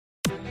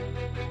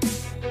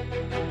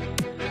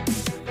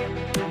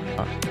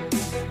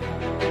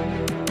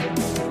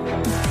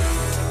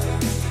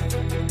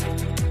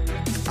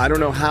I don't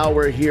know how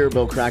we're here,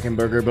 Bill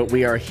Krackenberger, but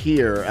we are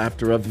here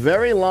after a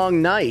very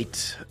long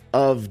night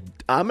of,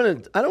 I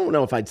don't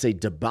know if I'd say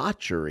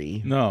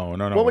debauchery. No.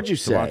 What would you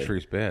say?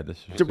 Debauchery's bad.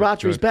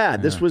 Debauchery's bad.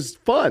 Yeah. This was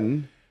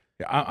fun.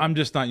 I'm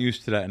just not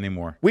used to that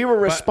anymore. We were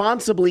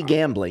responsibly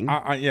gambling.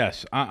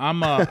 Yes.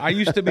 I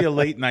used to be a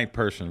late night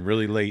person,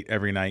 really late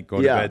every night,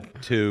 go to bed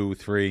 2,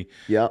 3.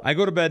 Yeah. I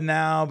go to bed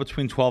now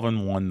between 12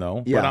 and 1,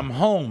 though. Yeah. But I'm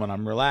home and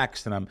I'm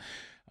relaxed. And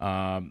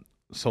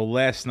so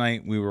last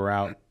night we were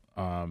out,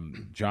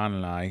 John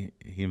and I,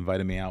 he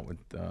invited me out with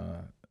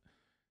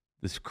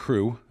this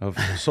crew of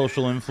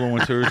social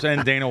influencers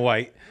and Dana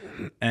White.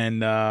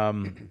 And,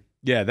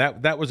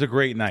 that was a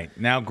great night.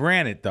 Now,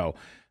 granted, though,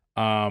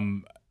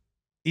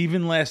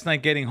 even last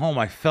night getting home,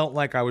 I felt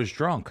like I was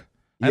drunk.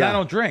 And I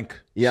don't drink.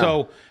 Yeah.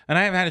 So, and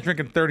I haven't had a drink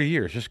in 30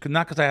 years.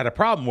 Not because I had a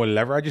problem with it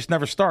ever. I just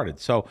never started.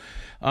 So,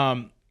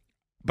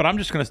 but I'm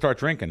just going to start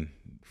drinking.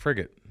 Frig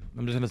it.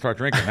 I'm just going to start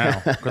drinking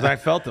now because I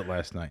felt it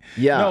last night.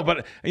 Yeah. No,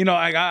 but,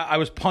 I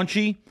was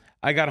punchy.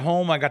 I got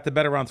home. I got to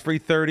bed around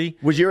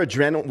 3:30. Was your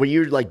adrenaline, were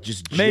you like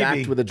just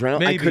jacked with adrenaline?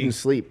 Maybe. I couldn't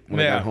sleep when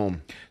I got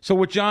home. So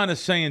what John is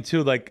saying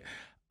too, like,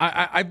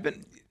 I've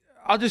been...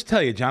 I'll just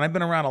tell you, John, I've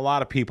been around a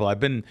lot of people. I've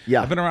been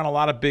around a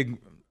lot of big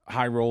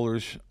high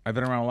rollers. I've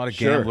been around a lot of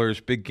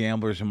gamblers, big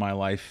gamblers in my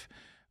life.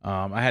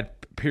 I had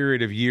a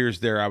period of years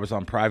there. I was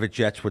on private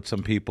jets with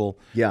some people.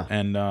 Yeah.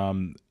 And,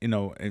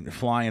 and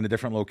flying to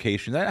different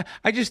locations.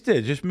 I just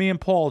did. Just me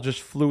and Paul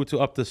just flew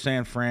up to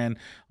San Fran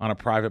on a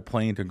private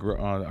plane to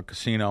a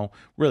casino.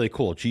 Really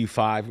cool.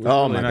 G5.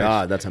 Oh, really my nice.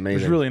 God. That's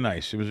amazing. It was really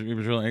nice. It was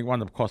really, it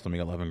wound up costing me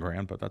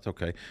 $11,000, but that's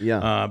okay.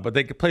 Yeah. But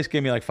the place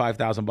gave me like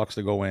 $5,000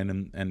 to go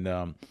in.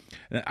 And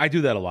I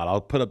do that a lot.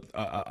 I'll put up,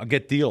 I'll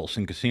get deals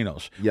in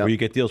casinos where you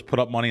get deals, put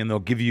up money, and they'll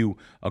give you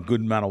a good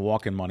amount of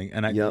walk-in money.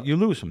 And you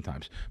lose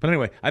sometimes. But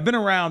anyway, I've been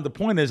around. The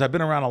point is, I've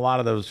been around a lot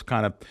of those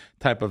kind of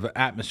type of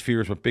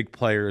atmospheres with big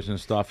players and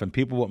stuff, and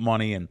people with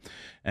money, and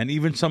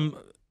even some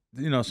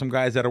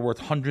guys that are worth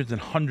hundreds and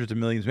hundreds of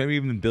millions, maybe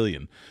even a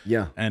billion.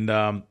 Yeah. And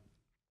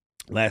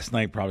last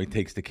night probably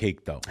takes the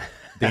cake, though.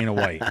 Dana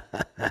White.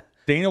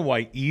 Dana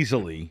White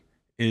easily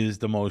is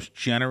the most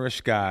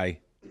generous guy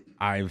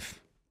I've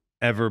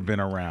ever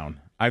been around.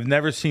 I've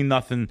never seen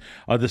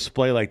a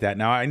display like that.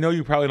 Now, I know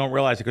you probably don't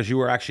realize it because you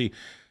were actually...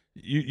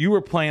 You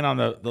were playing on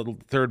the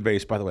third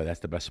base. By the way, that's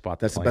the best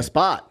spot. That's the best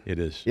spot. It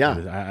is. Yeah.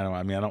 It is.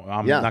 I'm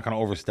not going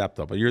to overstep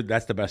though. But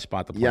that's the best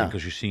spot to play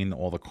because you've seen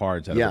all the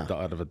cards out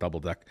of a double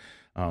deck.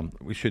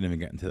 We shouldn't even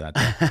get into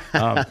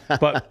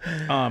that.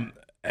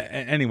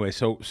 Anyway,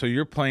 so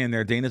you're playing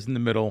there. Dana's in the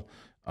middle.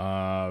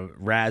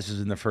 Raz is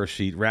in the first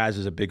seat. Raz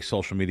is a big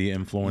social media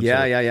influencer.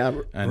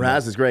 Yeah. And,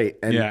 Raz is great.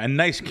 And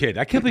nice kid.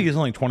 I can't believe he's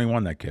only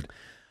 21. That kid.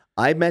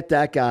 I met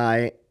that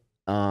guy.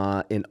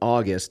 In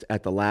August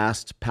at the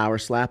last Power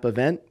Slap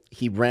event.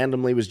 He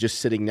randomly was just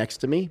sitting next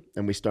to me,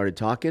 and we started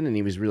talking, and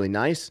he was really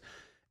nice.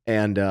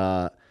 And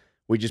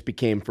we just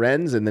became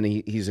friends, and then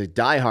he's a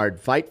diehard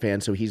fight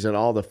fan, so he's at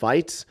all the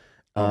fights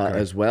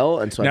as well.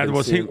 And so now,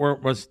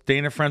 was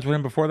Dana friends with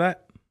him before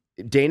that?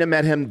 Dana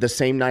met him the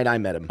same night I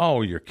met him.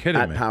 Oh, you're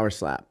kidding me. At Power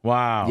Slap.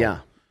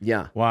 Wow.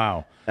 Yeah.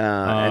 Wow.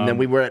 And then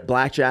we were at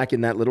Blackjack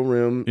in that little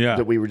room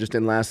that we were just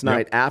in last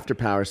night after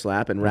Power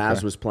Slap, and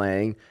Raz was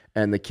playing,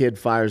 and the kid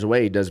fires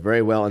away. He does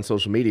very well on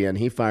social media, and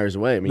he fires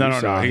away. I mean,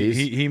 no.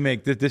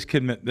 This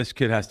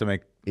kid has to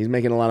make. He's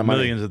making a lot of money.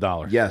 Millions of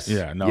dollars. Yes.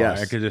 Yeah. No.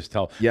 Yes. I could just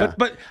tell. Yeah.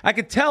 But I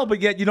could tell.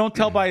 But yet you don't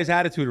tell by his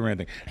attitude or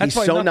anything. That's he's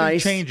why so nothing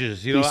nice.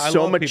 Changes. He's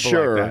so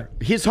mature.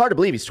 Like he's hard to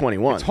believe he's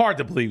 21. It's hard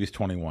to believe he's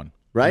 21.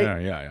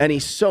 Right. Yeah. And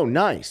he's so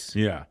nice.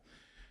 Yeah.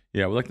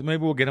 Yeah. Well,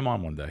 maybe we'll get him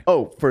on one day.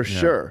 Oh, for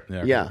sure.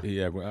 Yeah.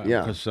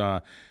 Because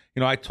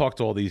I talked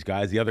to all these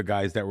guys. The other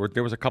guys there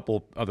was a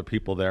couple other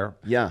people there.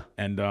 Yeah.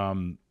 And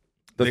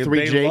the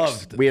three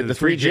Jakes. We had the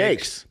three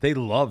Jakes. They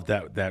loved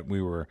that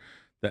we were.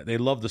 That they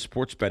love the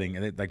sports betting,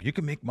 and you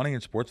can make money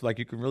in sports, like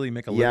you can really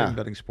make a living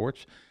betting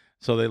sports.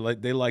 So they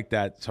like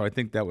that. So I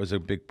think that was a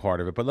big part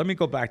of it. But let me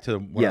go back to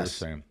what I was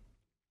saying.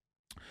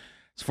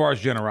 As far as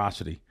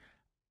generosity,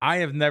 I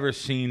have never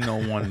seen no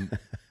one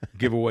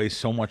give away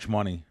so much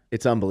money.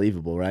 It's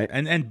unbelievable, right?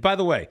 And by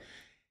the way,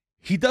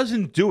 he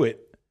doesn't do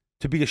it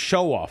to be a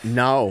show off.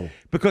 No,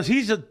 because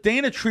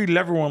Dana treated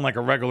everyone like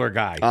a regular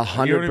guy.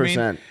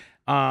 100%.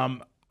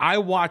 I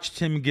watched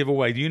him give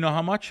away. Do you know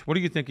how much? What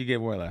do you think he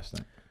gave away last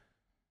night?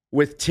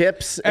 With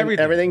tips and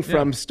everything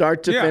from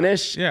start to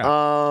finish? Yeah.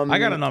 I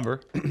got a number.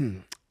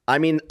 I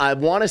mean, I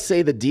want to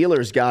say the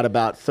dealers got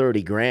about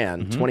 30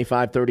 grand,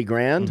 25, 30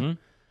 grand.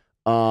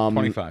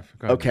 25.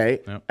 Okay.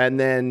 Yep. And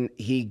then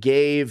he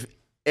gave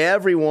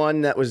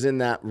everyone that was in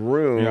that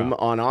room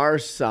on our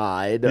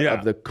side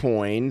of the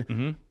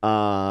coin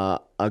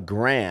a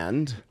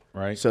grand.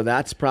 Right. So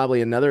that's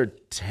probably another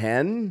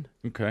 10.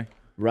 Okay.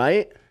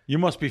 Right? You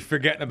must be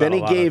forgetting about then he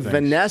a lot gave of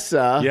things.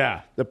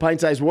 Vanessa, the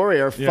pint-sized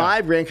warrior,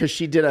 $5 grand because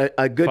she did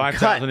a good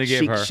cut. He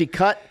gave her. She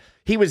cut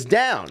He was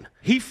down.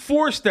 He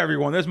forced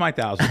everyone. There's my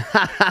 $1,000.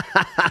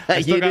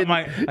 I still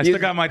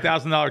got my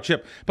 $1,000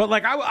 chip. But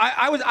like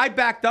I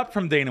backed up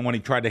from Dana when he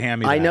tried to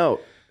hand me that. I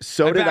know.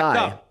 So did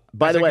I. Up.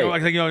 By the way, I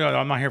was like, no,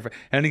 I'm not here for.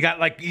 And he got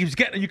like he was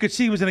getting. You could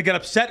see he was going to get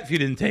upset if you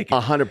didn't take it.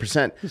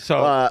 100%.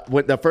 So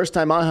the first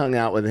time I hung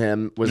out with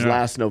him was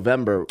last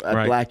November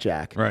at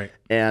Blackjack. Right.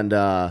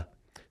 And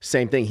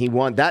same thing. He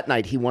won that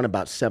night. He won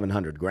about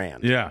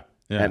 $700,000. Yeah.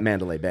 At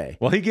Mandalay Bay.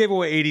 Well, he gave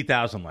away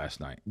 $80,000 last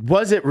night.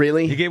 Was it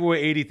really? He gave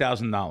away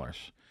 $80,000.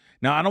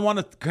 Now I don't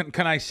want to.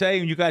 Can I say?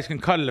 And you guys can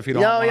cut it if you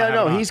don't.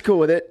 No. He's cool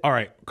with it. All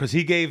right, because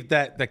he gave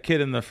that kid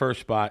in the first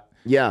spot.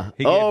 Yeah.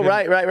 Oh,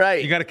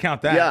 right. You got to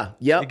count that. Yeah.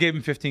 Yep. He gave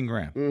him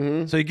 $15,000.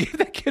 Mm-hmm. So he gave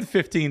that kid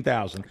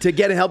 $15,000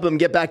 to help him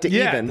get back to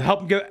even. To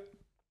help him get.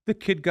 The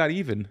kid got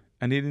even,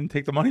 and he didn't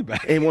take the money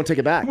back. He won't take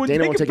it back.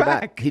 Dana won't take it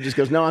back. He just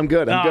goes, "No, I'm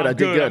good. I'm good. I did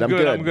good.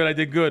 I'm good. I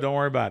did good. Don't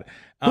worry about it."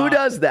 Who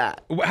does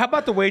that? How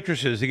about the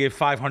waitresses? He gave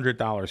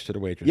 $500 to the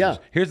waitresses. Yeah.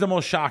 Here's the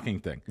most shocking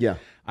thing. Yeah.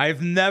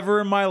 I've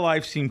never in my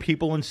life seen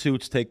people in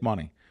suits take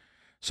money.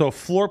 So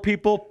floor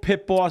people,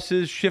 pit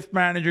bosses, shift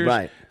managers,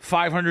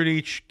 $500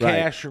 each,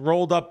 cash,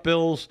 rolled up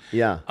bills.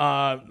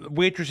 Yeah.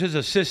 Waitresses,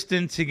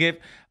 assistants. I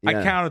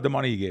counted the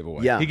money he gave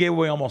away. Yeah. He gave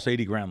away almost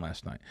 $80,000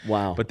 last night.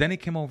 Wow. But then he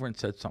came over and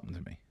said something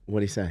to me.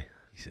 What'd he say?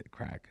 He said,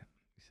 "Crack."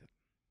 He said,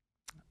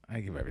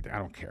 "I give everything. I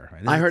don't care."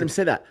 I heard him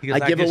say that. I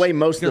give away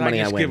most of the money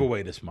I win. I just give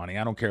away this money.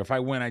 I don't care if I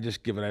win. I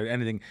just give it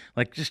anything.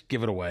 Like just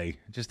give it away.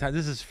 This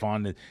is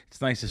fun.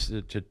 It's nice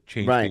to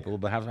change people,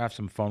 but have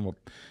some fun with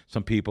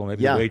some people.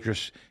 Maybe the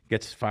waitress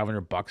gets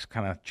 $500,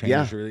 kind of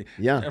changes really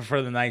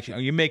for the night.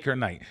 You make her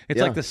night. It's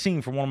like the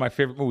scene from one of my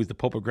favorite movies, The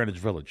Pope of Greenwich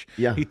Village.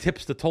 Yeah, he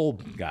tips the toll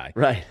guy.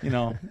 Right.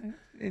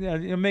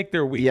 You make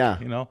their week. Yeah.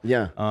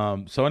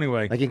 So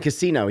anyway, like in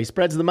Casino, he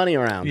spreads the money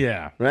around.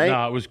 Yeah. Right.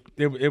 No, it was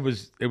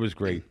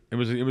great. It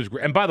was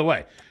great. And by the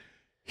way,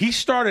 he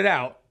started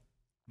out.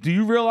 Do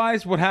you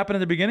realize what happened at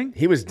the beginning?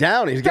 He was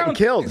down. He was getting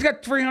killed. He's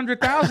got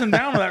 $300,000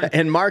 down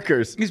and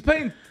markers. He's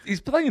playing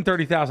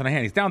 $30,000 a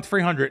hand. He's down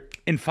 $300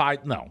 in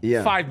 5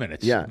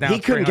 minutes. Yeah. He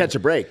couldn't catch a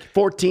break.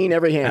 14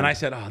 every hand. And I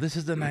said, "Oh, this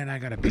is the night I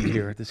got to be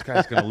here. This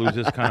guy's going to lose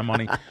this kind of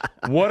money."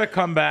 What a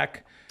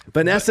comeback.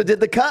 Vanessa did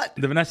the cut.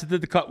 Vanessa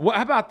did the cut.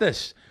 How about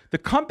this? The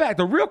comeback,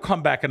 the real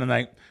comeback of the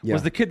night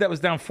was the kid that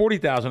was down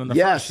 $40,000 in the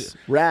first. Yes,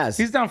 Raz.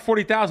 He's down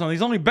 $40,000.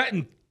 He's only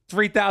betting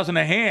 $3,000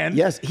 a hand.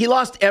 Yes, he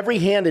lost every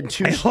hand in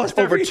two shows.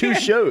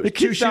 The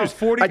kid down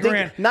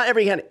 $40,000. Not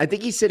every hand. I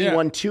think he said he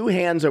won 2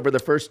 hands over the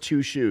first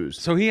 2 shoes.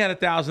 So he had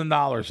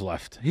 $1,000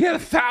 left. He had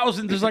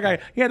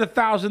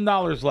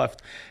 $1,000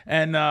 left,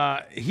 and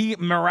he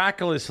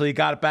miraculously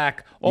got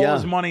back all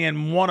his money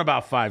and won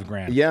about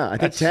 $5,000. Yeah, I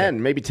think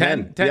 10, maybe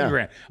 10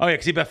 grand. Oh yeah,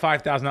 because he bet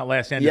 $5,000 that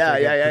last hand.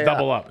 To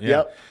double up. Yeah.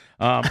 Yep.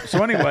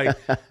 So anyway,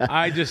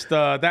 I just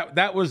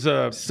that was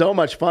so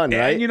much fun,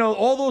 right? And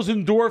all those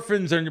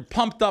endorphins and you're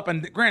pumped up.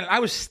 And granted, I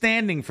was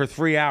standing for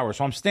 3 hours,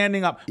 so I'm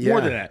standing up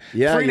more than that.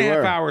 Yeah,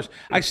 3.5 hours.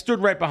 I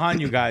stood right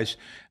behind you guys.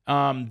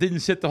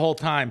 Didn't sit the whole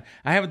time.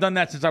 I haven't done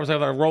that since I was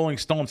at a Rolling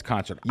Stones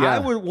concert. I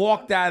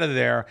walked out of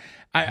there.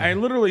 I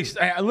literally was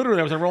at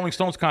a Rolling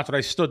Stones concert.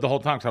 I stood the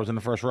whole time because I was in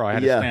the first row. I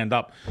had to stand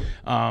up.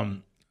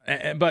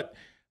 But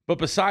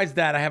besides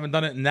that, I haven't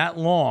done it in that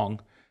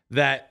long.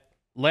 That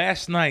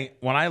last night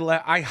when I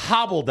left, I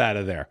hobbled out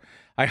of there.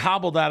 I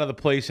hobbled out of the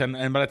place, and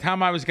by the time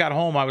got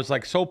home, I was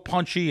like so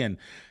punchy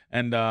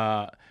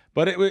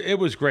but it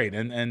was great,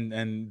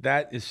 and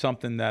that is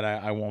something that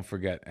I won't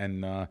forget.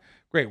 And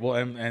great, well,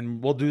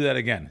 and we'll do that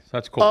again. So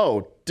that's cool.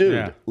 Oh,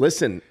 dude,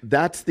 listen,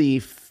 that's the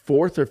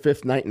 4th or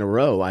 5th night in a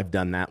row I've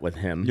done that with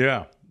him.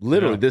 Yeah,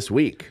 literally this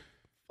week,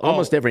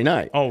 almost every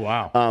night. Oh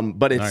wow.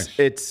 But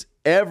it's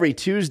every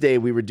Tuesday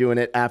we were doing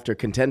it after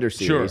Contender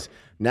Series. Sure.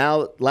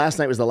 Now, last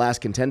night was the last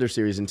Contender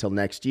Series until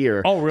next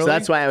year. Oh, really? So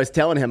that's why I was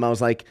telling him, I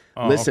was like,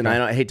 listen,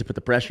 I hate to put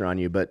the pressure on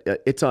you, but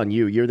it's on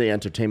you. You're the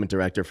entertainment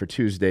director for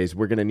Tuesdays.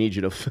 We're going to need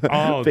you to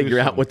figure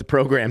out what the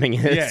programming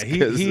is.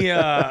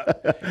 Yeah,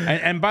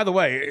 and by the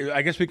way,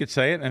 I guess we could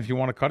say it, and if you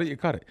want to cut it, you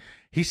cut it.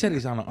 He said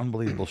he's on an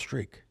unbelievable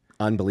streak.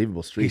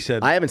 Unbelievable streak. He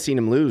said, I haven't seen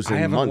him lose in months. I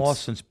haven't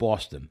lost since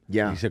Boston.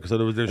 Yeah. He said, because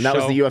there was that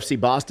was the UFC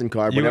Boston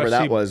card, whatever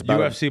that was. About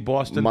UFC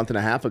Boston. A month and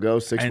a half ago,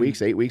 6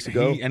 weeks, 8 weeks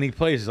ago. And he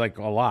plays like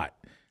a lot.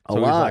 So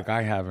he's like,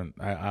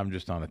 I'm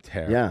just on a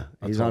tear. Yeah,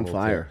 he's on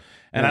fire.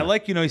 And I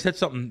like, he said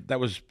something that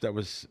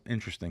was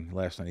interesting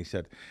last night. He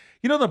said,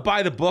 the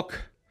buy the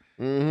book.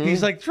 Mm-hmm.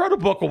 He's like, throw the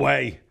book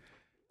away.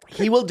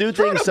 He will do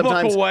things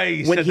sometimes. Book away.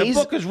 He said, the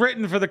book is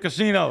written for the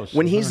casinos.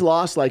 When he's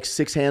lost like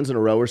 6 hands in a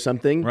row or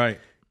something, right?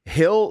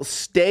 He'll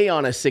stay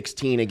on a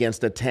 16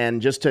 against a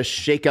 10 just to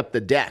shake up the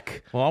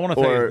deck. Well, I want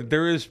to tell you,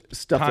 there is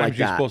stuff times like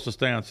you're supposed to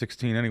stay on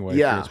 16 anyway,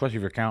 especially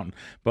if you're counting.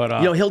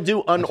 But he'll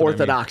do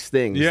unorthodox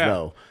things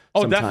though.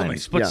 Oh, sometimes. Definitely.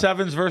 Split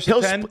sevens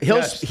versus 10.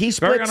 He splits,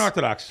 very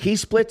unorthodox. He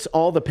splits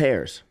all the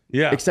pairs.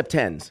 Yeah. Except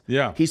 10s.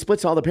 Yeah. He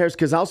splits all the pairs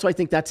because also I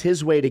think that's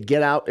his way to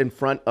get out in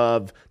front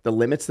of the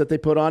limits that they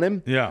put on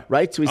him. Yeah.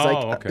 Right? So he's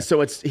so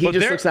he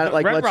just looks at it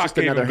like, let's just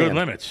another hand. Good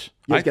limits.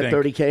 You get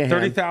 30K a hand.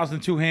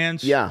 30,000 2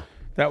 hands. Yeah.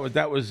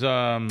 That was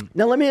Now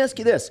let me ask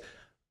you this.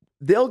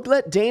 they'll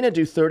let Dana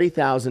do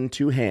 30,000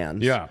 two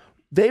hands. Yeah.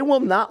 They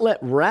will not let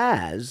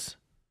Raz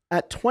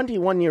at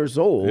 21 years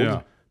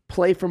old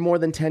play for more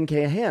than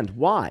 10K a hand.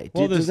 Why?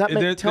 Well, Does that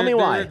make? Tell me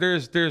why.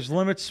 There's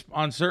limits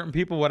on certain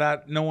people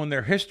without knowing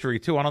their history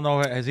too. I don't know.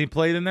 Has he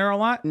played in there a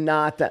lot?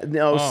 Not that.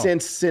 No,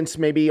 since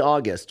maybe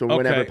August or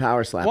whenever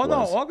Power Slap was. Well,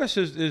 no, August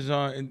is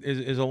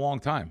a long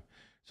time.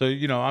 So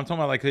I'm talking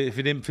about like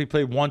if he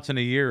played once in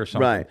a year or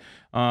something.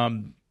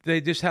 Right. They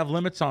just have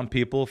limits on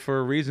people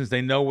for reasons.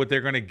 They know what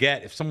they're going to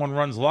get. If someone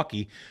runs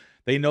lucky,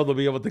 they know they'll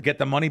be able to get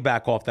the money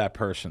back off that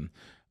person.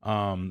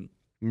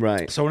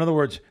 Right. So in other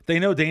words, they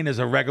know Dana's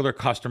a regular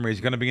customer.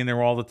 He's going to be in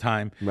there all the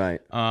time.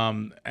 Right.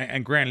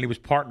 And granted, he was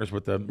partners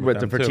with the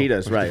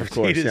Fertittas, right? Of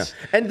course. Yeah.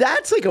 And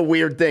that's like a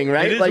weird thing,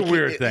 right? It is like, a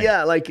weird thing.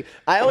 Yeah. Like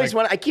I always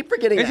I keep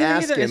forgetting to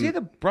ask him. Is he the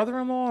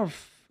brother-in-law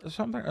of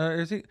something?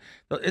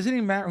 Isn't he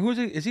married?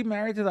 Is he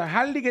married to the?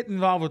 How did he get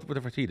involved with the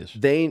Fertittas?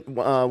 They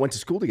went to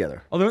school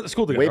together. Oh, they went to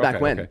school together. Way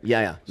back when. Okay.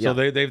 Yeah. So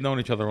they've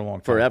known each other a long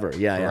time. Forever.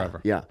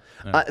 Yeah.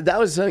 That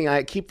was something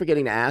I keep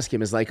forgetting to ask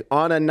him. Is like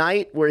on a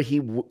night where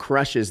he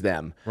crushes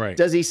them. Right.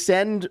 Does he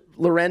send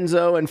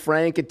Lorenzo and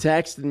Frank a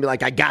text and be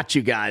like, "I got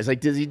you guys"? Like,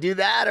 does he do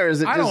that, or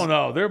is it? I don't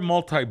know. They're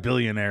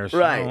multi-billionaires.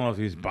 Right. I don't know if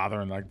he's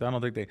bothering like that. I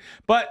don't think they.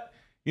 But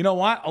you know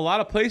what? A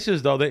lot of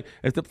places though, a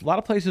lot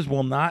of places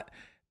will not.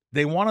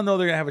 They want to know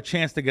they're going to have a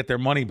chance to get their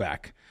money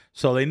back.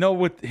 So they know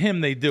with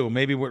him they do.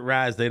 Maybe with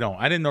Raz they don't.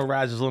 I didn't know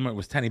Raz's limit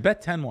was 10. He bet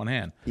 10 one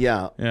hand.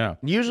 Yeah.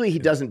 Usually he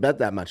doesn't bet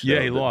that much.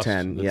 He lost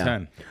 10. The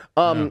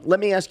 10. Let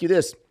me ask you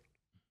this.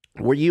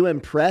 Were you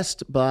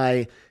impressed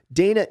by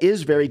Dana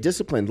is very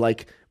disciplined.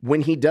 Like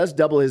when he does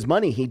double his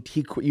money, he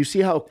you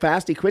see how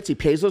fast he quits. He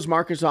pays those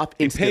markers off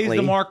instantly. He pays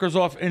the markers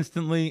off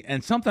instantly.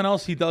 And something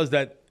else he does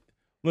that,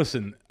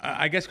 listen,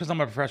 I guess because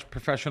I'm a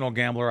professional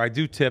gambler, I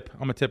do tip.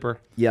 I'm a tipper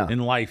in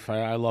life.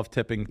 I love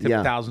tipping.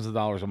 Thousands of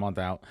dollars a month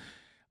out.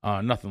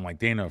 Nothing like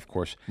Dana, of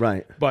course.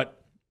 Right.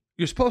 But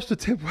you're supposed to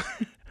tip.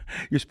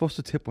 You're supposed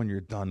to tip when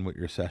you're done with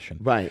your session.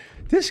 Right.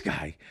 This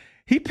guy,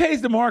 he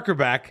pays the marker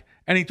back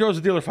and he throws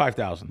the dealer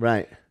 $5,000.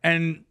 Right.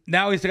 And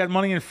now he's got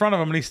money in front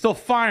of him and he's still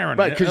firing.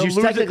 Right. Because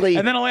you technically,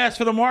 and then he'll ask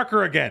for the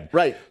marker again.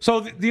 Right.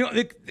 So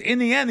in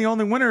the end, the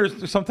only winner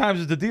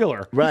sometimes is the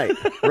dealer. Right.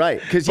 Right.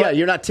 Because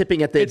you're not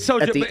tipping at the at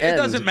the end. It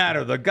doesn't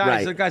matter. The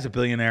guy's a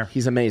billionaire.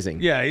 He's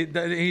amazing. Yeah.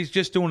 He's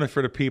just doing it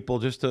for the people,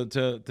 just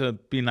to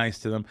be nice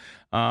to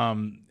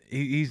them.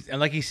 He's and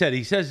like he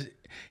says.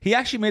 He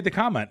actually made the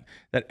comment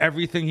that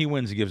everything he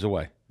wins, he gives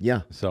away.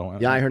 Yeah. So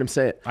I heard him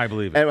say it. I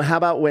believe it. And how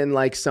about when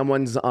like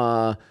someone's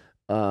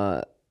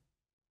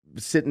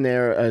sitting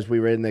there as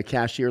we were in the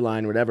cashier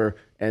line, or whatever,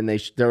 and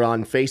they're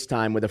on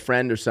FaceTime with a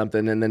friend or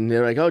something, and then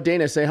they're like, "Oh,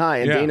 Dana, say hi."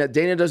 And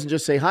Dana doesn't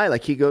just say hi;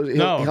 like he'll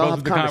have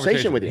a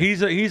conversation with you.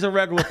 He's a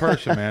regular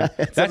person, man.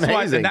 That's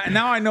amazing. Why.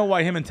 Now I know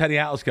why him and Teddy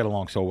Atlas get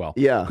along so well.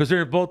 Yeah, because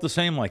they're both the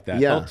same like that.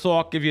 Yeah. They'll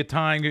talk, give you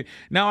time.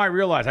 Now I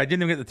realize I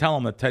didn't even get to tell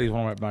him that Teddy's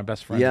one of my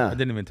best friends. Yeah, I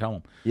didn't even tell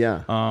him.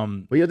 Yeah.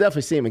 Well, you'll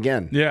definitely see him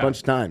again. Yeah. A bunch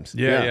of times.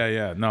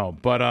 Yeah. No,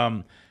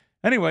 but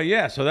anyway,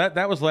 yeah. So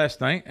that was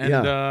last night,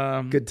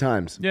 and good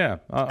times. Yeah,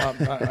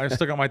 I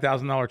still got my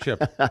 $1,000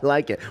 chip. I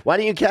like it. Why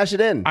didn't you cash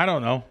it in? I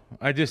don't know.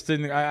 I just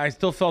didn't. I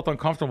still felt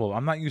uncomfortable.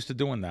 I'm not used to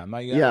doing that.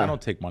 I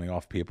don't take money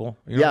off people.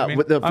 You know what I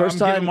mean? The first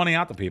time giving money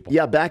out to people.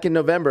 Yeah, back in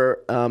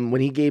November,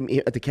 when he gave me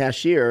at the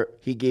cashier,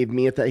 he gave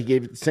me he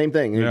gave the same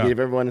thing. He gave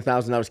everyone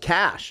 $1,000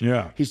 cash.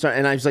 Yeah. He started,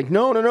 and I was like,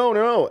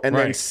 no, and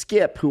then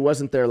Skip, who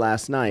wasn't there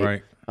last night.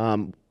 Right.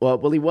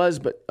 Well, he was,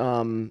 but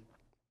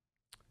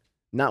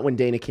not when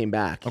Dana came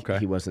back. Okay.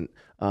 He wasn't.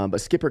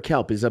 But Skipper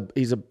Kelp is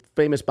he's a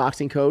famous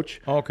boxing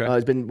coach. Oh, okay.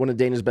 He's been one of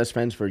Dana's best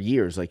friends for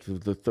years, like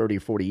the 30 or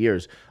 40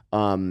 years.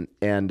 And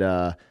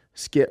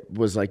Skip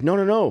was like,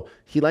 no.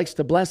 He likes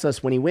to bless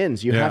us when he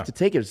wins. You have to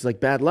take it. It's like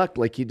bad luck.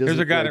 Like he doesn't.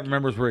 There's a guy that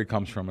remembers where he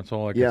comes from. That's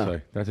all I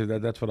can say.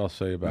 That's what I'll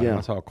say about him.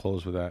 That's how I'll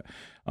close with that.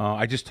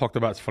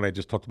 It's funny. I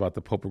just talked about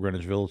the Pope of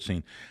Greenwich Village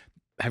scene.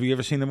 Have you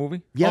ever seen the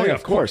movie? Yeah,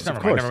 of course.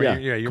 Yeah,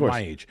 you're my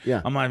age.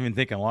 Yeah. I'm not even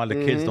thinking. A lot of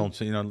the kids don't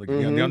see. The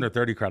under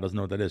 30 crowd doesn't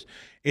know what that is.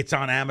 It's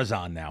on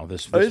Amazon now.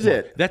 This is movie.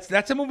 it?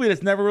 That's a movie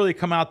that's never really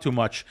come out too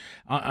much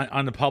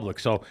on the public.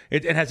 So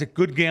it has a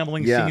good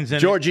gambling scenes in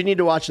George, you need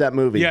to watch that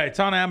movie. Yeah, it's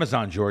on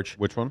Amazon, George.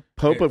 Which one?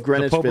 Pope of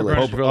Greenwich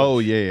Village. Oh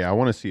yeah. I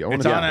want to see.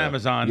 It's on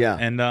Amazon. Yeah.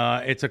 And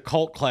it's a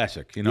cult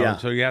classic.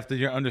 So you have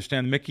to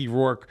understand Mickey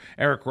Rourke,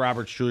 Eric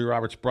Roberts, Julie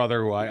Roberts'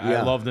 brother, who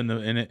I loved in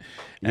it.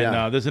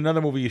 And there's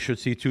another movie you should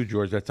see too,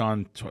 George. That's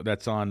on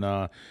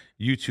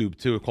YouTube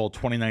too, called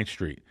 29th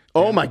Street.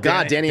 Oh my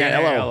God, Danny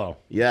Aiello.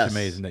 Yes, it's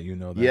amazing that you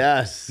know that.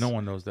 Yes, no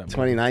one knows that.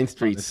 29th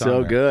Street,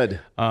 so good.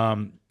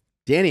 Danny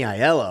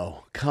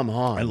Aiello, come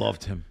on. I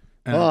loved him.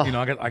 And,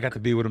 I got to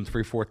be with him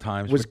 3-4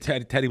 times.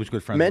 Teddy was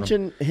good friends.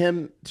 Mention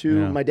him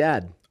to my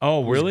dad.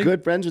 Oh, really?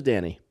 Good friends with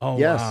Danny. Oh,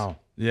 yes. Wow.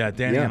 Yeah,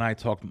 Danny and I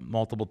talked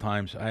multiple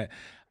times.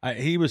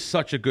 He was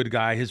such a good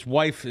guy. His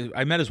wife,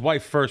 I met his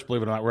wife first,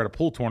 believe it or not. We're at a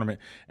pool tournament,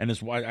 and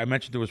his wife, I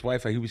mentioned to his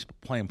wife, he was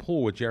playing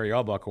pool with Jerry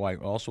Elbuck, who I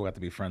also got to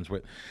be friends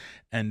with.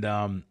 And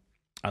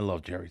I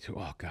love Jerry too.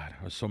 Oh God,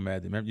 I was so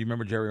mad. You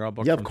remember Jerry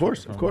Arbuckle? Yeah, of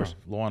course.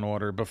 Law and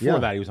Order. Before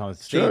that, he was on the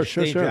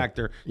stage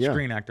actor,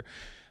 screen actor.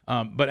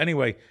 But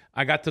anyway,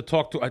 I got to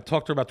talk to her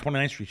about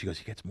 29th Street. She goes,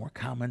 he gets more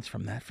comments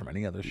from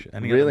any other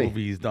other movie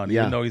he's done,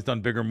 even though he's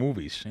done bigger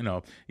movies. You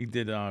know, he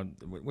did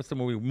what's the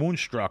movie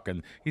Moonstruck,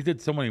 and he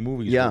did so many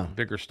movies with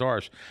bigger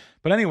stars.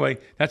 But anyway,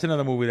 that's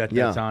another movie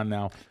that's on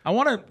now. I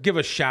want to give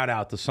a shout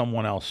out to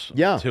someone else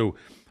too.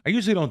 I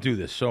usually don't do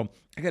this, so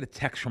I got a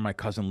text from my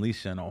cousin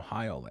Lisa in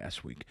Ohio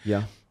last week.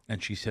 Yeah,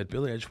 and she said,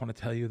 "Billy, I just want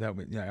to tell you that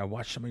I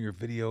watched some of your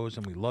videos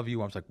and we love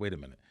you." I was like, "Wait a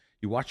minute.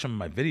 You watch some of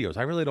my videos.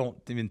 I really don't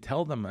even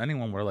tell them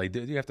anyone where like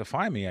you have to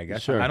find me, I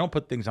guess. Sure. I don't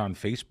put things on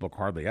Facebook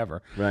hardly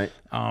ever. Right.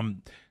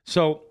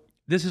 So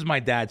this is my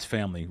dad's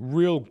family.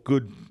 Real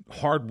good,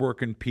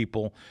 hardworking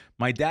people.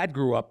 My dad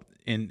grew up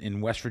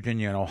in West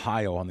Virginia and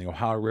Ohio on the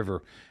Ohio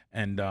River.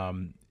 And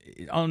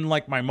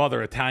unlike my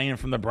mother, Italian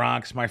from the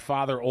Bronx, my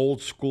father,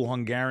 old school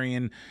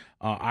Hungarian,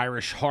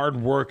 Irish,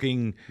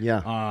 hardworking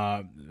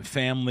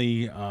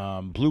family,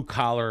 blue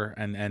collar.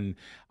 And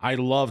I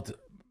loved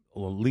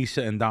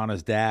Lisa and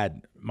Donna's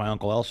dad, my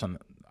Uncle Elson.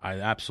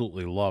 I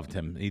absolutely loved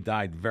him. He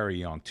died very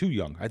young, too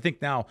young. I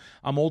think now,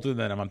 I'm older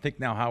than him. I think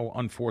now how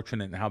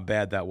unfortunate and how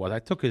bad that was. I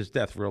took his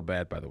death real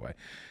bad, by the way.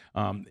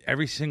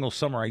 Every single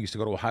summer, I used to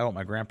go to Ohio with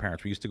my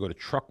grandparents. We used to go to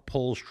truck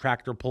pulls,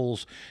 tractor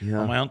pulls.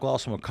 My Uncle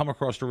Elson would come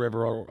across the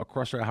river, or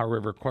across the Ohio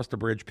River, across the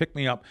bridge, pick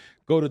me up,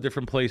 go to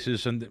different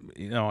places. And,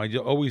 I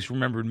always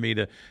remembered me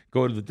to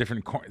go to the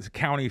different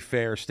county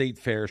fairs, state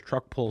fairs,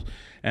 truck pulls.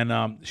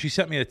 And she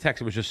sent me a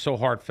text. It was just so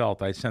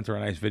heartfelt. I sent her a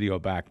nice video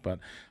back. But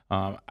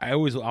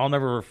I'll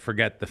never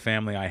forget the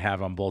family I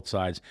have on both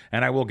sides.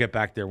 And I will get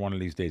back there one of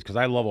these days because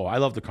I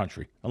love the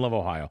country. I love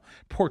Ohio.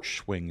 Porch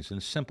swings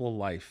and simple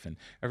life, and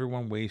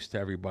everyone waves to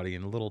everybody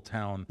in a little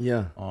town.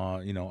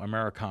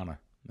 Americana.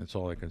 That's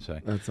all I can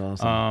say. That's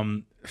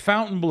awesome.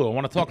 Fontainebleau. I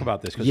want to talk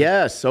about this.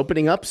 Yes,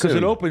 opening up soon. Because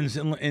it opens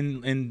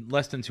in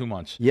less than 2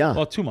 months. Yeah.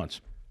 Well, 2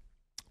 months.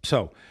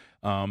 So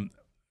I'm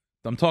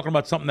talking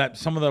about something that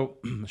some of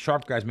the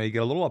sharp guys may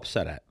get a little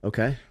upset at.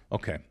 Okay.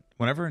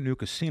 Whenever a new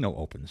casino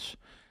opens,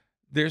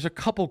 there's a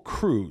couple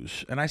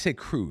crews, and I say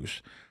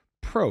crews,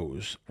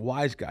 pros,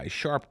 wise guys,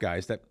 sharp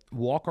guys that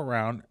walk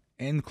around,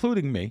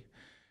 including me.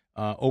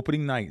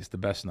 Opening night is the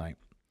best night.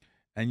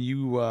 And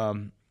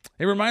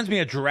it reminds me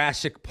of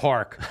Jurassic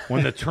Park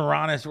when the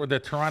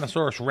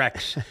Tyrannosaurus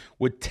Rex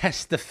would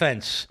test the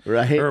fence,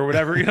 right, or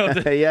whatever,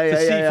 to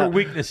see for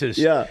weaknesses.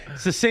 Yeah,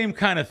 it's the same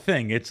kind of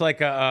thing. It's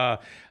like a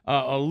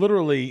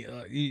literally,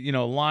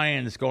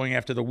 lions going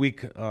after the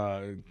weak,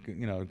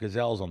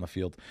 gazelles on the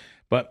field.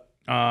 But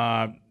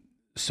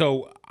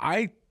so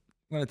I'm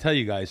going to tell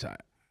you guys.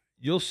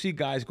 You'll see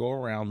guys go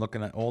around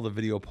looking at all the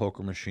video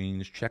poker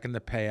machines, checking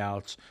the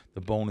payouts, the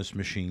bonus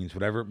machines,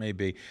 whatever it may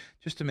be,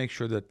 just to make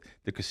sure that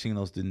the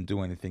casinos didn't do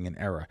anything in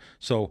error.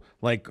 So,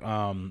 like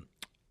a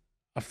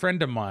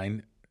friend of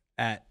mine,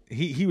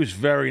 he was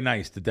very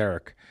nice to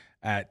Derek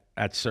at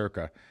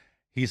Circa.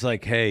 He's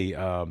like, hey,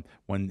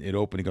 when it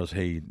opened, he goes,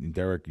 hey,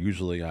 Derek,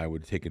 usually I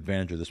would take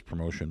advantage of this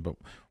promotion, but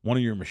one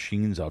of your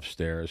machines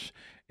upstairs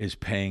is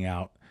paying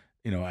out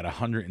at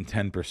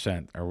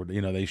 110%, or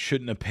they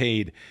shouldn't have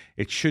paid.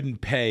 It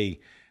shouldn't pay.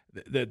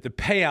 The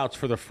payouts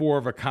for the 4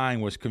 of a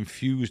kind was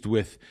confused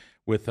with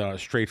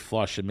straight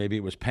flush, and maybe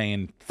it was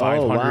paying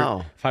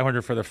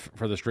 500 for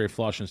the straight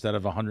flush instead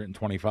of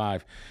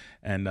 125,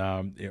 and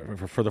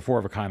for the 4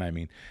 of a kind, I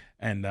mean,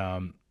 and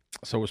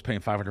so it was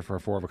paying 500 for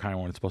a 4 of a kind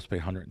when it's supposed to pay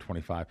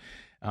 125.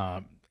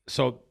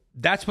 So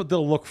that's what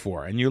they'll look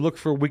for, and you look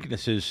for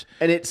weaknesses.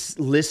 And it's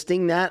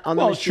listing that on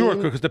the machine? Well,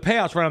 sure, because the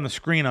payout's right on the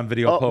screen on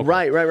video poker.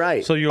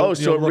 Right. So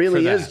so it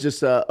really is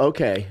just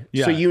okay.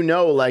 Yeah.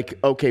 So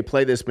okay,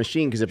 play this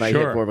machine, because if I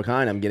hit 4 of a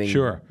kind, I'm getting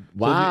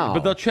wow. So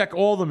but they'll check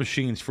all the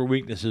machines for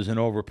weaknesses and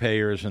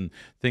overpayers and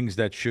things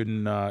that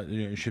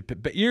shouldn't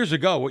should. But years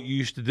ago, what you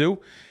used to do,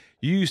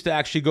 you used to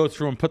actually go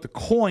through and put the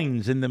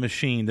coins in the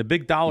machine, the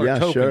big dollar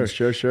tokens,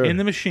 in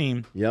the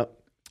machine. Yep.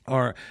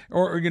 Or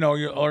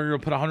you'll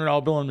put a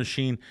 $100 bill in the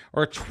machine,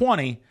 or a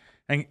 20,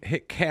 and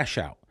hit cash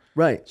out.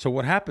 Right. So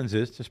what happens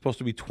is there's supposed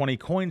to be 20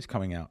 coins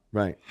coming out.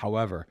 Right.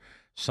 However,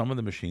 some of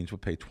the machines will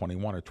pay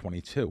 21 or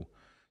 22.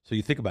 So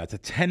you think about it.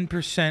 It's a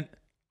 10%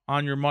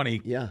 on your money,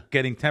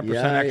 getting 10%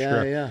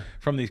 extra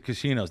from these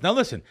casinos. Now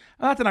listen,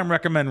 not that I'm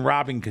recommending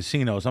robbing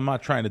casinos. I'm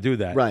not trying to do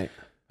that. Right.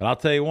 But I'll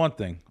tell you one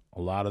thing.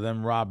 A lot of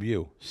them rob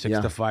you. 6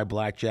 to 5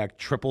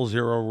 blackjack,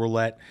 000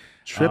 roulette.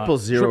 000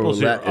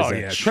 roulette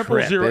is a trip,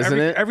 isn't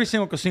it? Every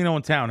single casino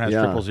in town has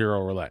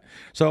 000 roulette.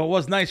 So it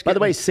was nice. By the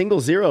way,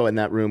 0 in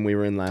that room we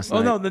were in last night.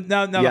 Oh, no,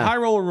 now the high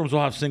roller rooms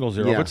will have 0,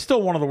 but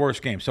still one of the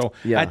worst games. So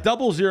at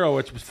 000,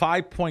 it's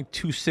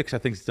 5.26, I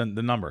think is the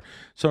number.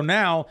 So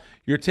now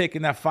you're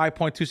taking that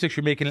 5.26,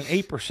 you're making an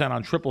 8%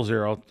 on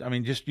 000. I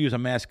mean, just use a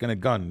mask and a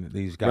gun,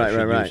 these guys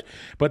should use.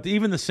 But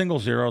even the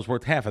 0 is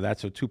worth half of that,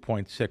 so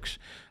 2.6,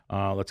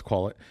 let's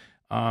call it.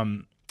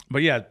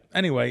 But yeah,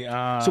 anyway.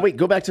 So wait,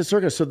 go back to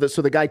Circus. So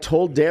the guy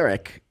told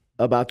Derek,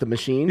 about the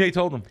machine? Yeah, he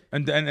told him.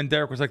 And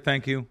Derek was like,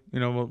 thank you. You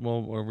know,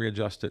 we'll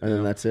readjust it. And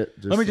then that's it.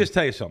 Let me just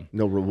tell you something.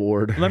 No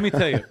reward. Let me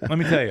tell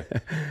you.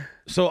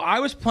 So I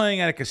was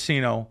playing at a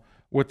casino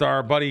with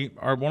our buddy,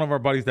 one of our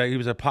buddies that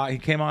he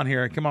came on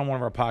one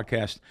of our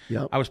podcasts.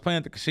 Yep. I was playing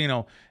at the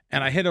casino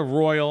and I hit a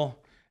royal,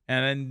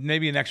 and then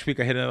maybe next week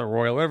I hit another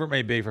royal, whatever it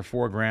may be, for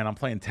 $4,000. I'm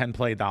playing 10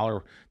 play,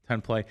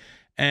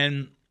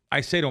 and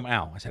I say to him,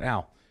 Al, I said,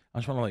 Al, I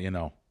just want to let you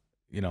know,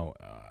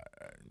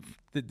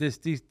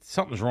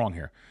 something's wrong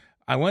here.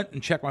 I went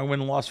and checked my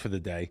win-loss for the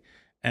day,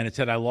 and it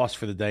said I lost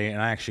for the day,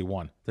 and I actually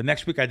won. The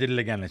next week I did it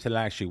again, and it said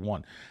I actually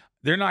won.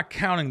 They're not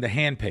counting the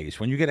hand pays.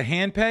 When you get a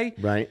hand pay,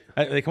 right?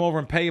 They come over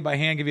and pay you by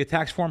hand, give you a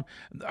tax form.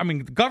 I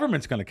mean, the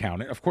government's going to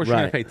count it. Of course,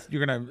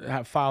 you're going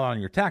to file on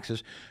your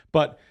taxes.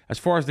 But as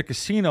far as the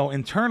casino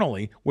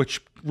internally,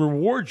 which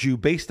rewards you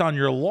based on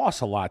your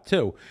loss a lot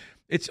too,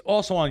 it's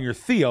also on your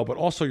Theo, but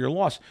also your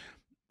loss.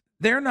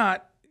 They're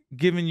not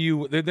giving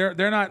you. They're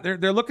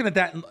looking at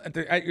that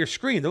at your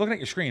screen. They're looking at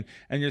your screen,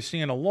 and you're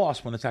seeing a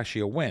loss when it's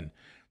actually a win.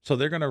 So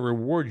they're going to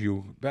reward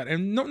you.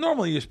 And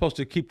normally you're supposed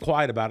to keep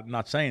quiet about it and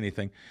not say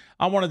anything.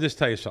 I want to just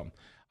tell you something.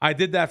 I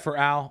did that for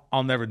Al.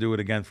 I'll never do it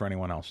again for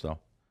anyone else, though.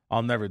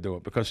 I'll never do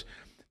it because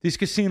these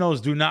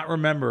casinos do not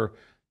remember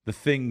the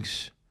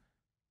things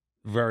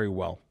very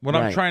well. What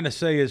I'm trying to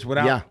say is,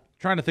 without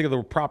trying to think of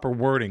the proper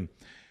wording,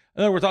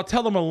 in other words, I'll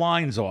tell them a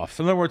line's off.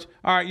 In other words,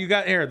 all right, you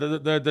got here,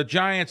 the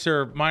Giants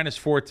are minus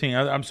 14.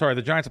 I'm sorry,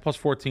 the Giants are plus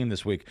 14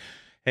 this week.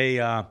 Hey,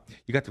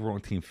 you got the wrong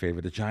team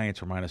favorite. The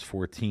Giants are minus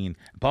 14.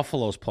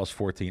 Buffalo's plus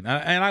 14.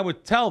 And I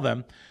would tell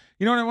them,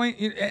 you know what I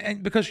mean?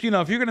 And because, if you're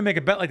going to make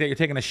a bet like that, you're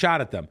taking a shot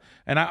at them.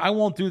 And I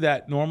won't do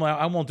that normally.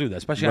 I won't do that,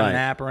 especially on an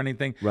app or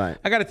anything. Right.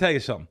 I got to tell you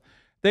something.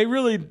 They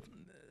really,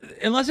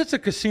 unless it's a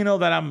casino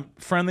that I'm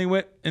friendly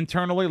with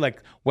internally,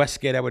 like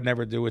Westgate I would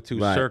never do it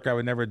to, Cirque I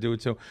would never do it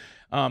to.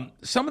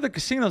 Some of the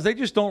casinos, they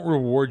just don't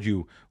reward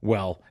you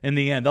well in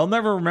the end. They'll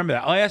never remember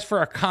that. I'll ask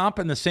for a comp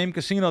in the same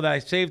casino that I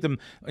saved them,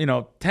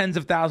 tens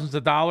of thousands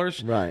of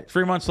dollars. Right.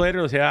 3 months later,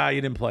 they'll say,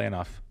 you didn't play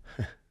enough.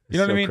 You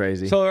know what I mean?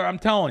 Crazy. So I'm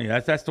telling you,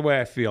 that's the way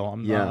I feel.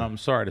 I'm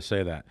sorry to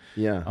say that.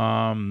 Yeah.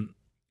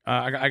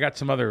 I got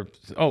some other.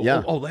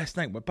 Last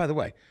night. But by the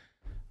way,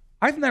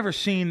 I've never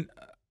seen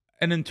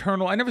an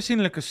internal. I never seen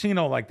in a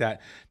casino like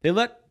that. They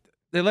let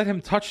him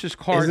touch his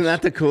cards. Isn't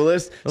that the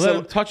coolest? Let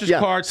him touch his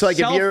cards. So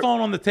cell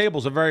phone on the table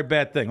is a very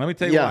bad thing. Let me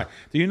tell you why.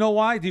 Do you know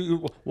why?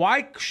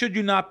 Why should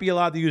you not be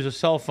allowed to use a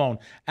cell phone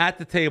at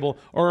the table,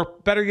 or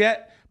better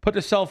yet, put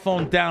the cell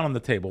phone down on the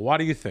table? Why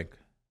do you think?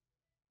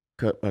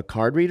 A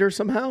card reader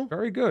somehow?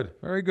 Very good.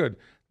 Very good.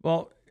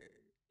 Well,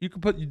 you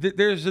can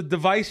there's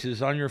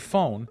devices on your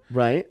phone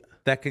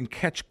that can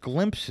catch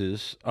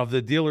glimpses of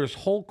the dealer's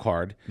hole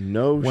card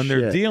when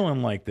they're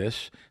dealing like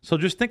this. So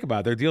just think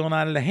about it. They're dealing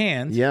out of the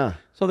hands. Yeah.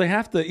 So they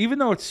have to, even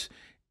though it's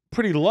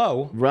pretty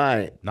low,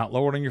 not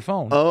lower than your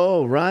phone.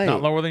 Oh, right.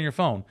 Not lower than your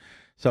phone.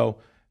 So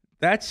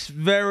that's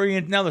very,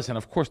 now listen,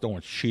 of course no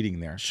one's cheating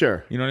there.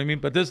 Sure. You know what I mean?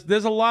 But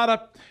there's a lot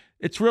of,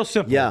 it's real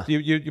simple. Yeah.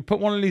 You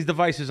put one of these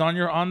devices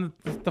on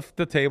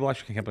the table.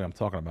 Actually, I can't believe I'm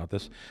talking about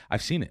this.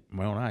 I've seen it in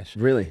my own eyes.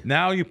 Really?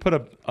 Now you put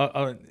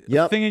a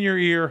thing in your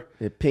ear.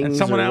 It pings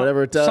and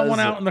whatever it does. Someone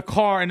out in the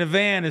car, in the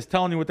van, is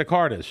telling you what the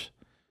card is.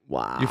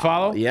 Wow. You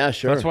follow? Yeah,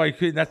 sure. That's why you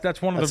could.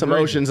 That's one of some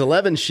Ocean's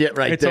 11 shit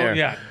there.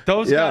 Yeah.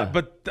 Those guys.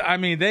 But I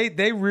mean,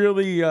 they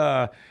really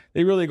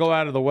go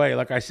out of the way.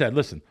 Like I said,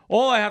 listen,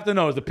 all I have to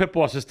know is the pit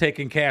boss is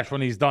taking cash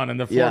when he's done, and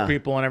the floor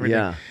people and everything.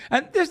 Yeah.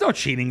 And there's no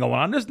cheating going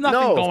on. There's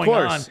nothing going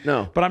on.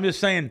 No. But I'm just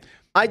saying.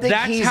 I think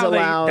he's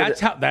allowed.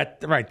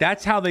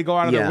 That's how they go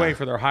out of their way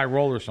for their high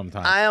rollers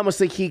sometimes. I almost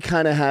think he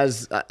kind of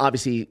has.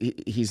 Obviously,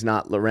 he's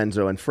not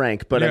Lorenzo and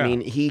Frank, but I mean,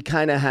 he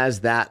kind of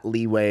has that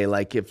leeway.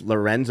 Like if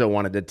Lorenzo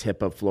wanted to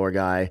tip a floor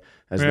guy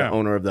as the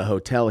owner of the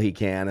hotel, he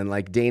can, and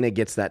like Dana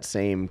gets that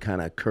same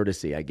kind of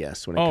courtesy, I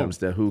guess, when it comes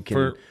to who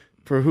can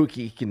for who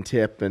he can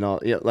tip and all.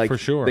 Like for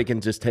sure, they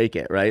can just take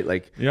it, right?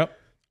 Like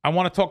I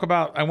want to talk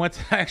about. I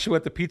actually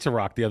went to Pizza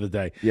Rock the other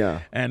day. Yeah,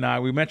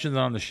 and we mentioned it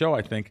on the show,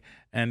 I think.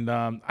 And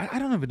I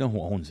don't even know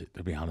who owns it,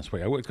 to be honest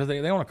with you, because they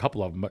own a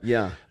couple of them.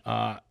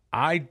 But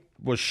I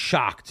was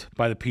shocked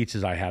by the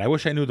pizzas I had. I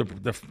wish I knew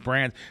the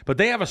brand, but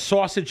they have a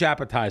sausage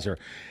appetizer.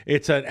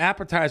 It's an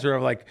appetizer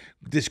of like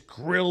this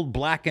grilled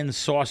blackened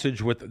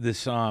sausage with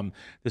this honey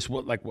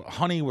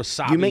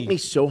wasabi. You make me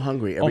so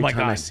hungry every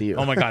time I see you.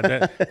 Oh my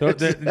God,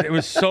 it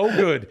was so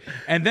good.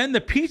 And then the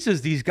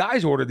pizzas these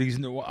guys ordered,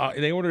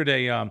 they ordered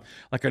a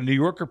like a New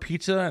Yorker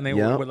pizza, and they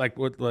ordered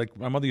with like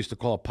my mother used to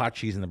call it pot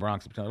cheese in the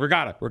Bronx.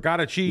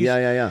 Regatta cheese.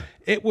 Yeah.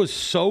 It was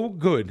so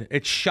good,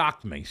 it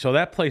shocked me. So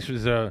that place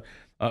was a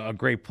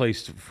great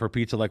place for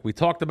pizza, like we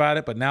talked about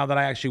it. But now that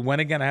I actually went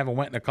again, I haven't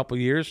went in a couple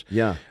of years.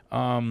 Yeah.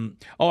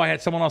 I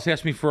had someone else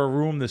ask me for a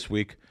room this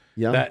week.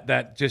 Yeah.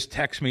 That just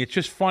texted me. It's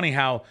just funny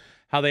how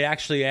they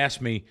actually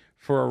asked me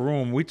for a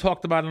room. We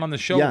talked about it on the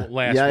show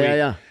last week.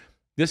 Yeah.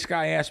 This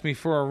guy asked me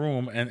for a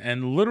room,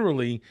 and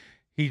literally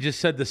He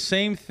just said the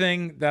same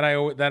thing that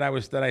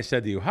I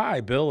said to you. Hi,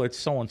 Bill. It's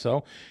so and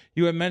so.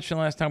 You had mentioned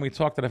last time we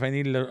talked that if I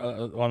needed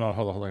oh no,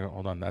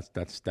 hold on.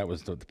 That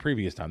was the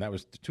previous time. That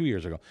was 2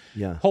 years ago.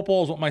 Yeah. Hope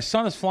all's. My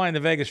son is flying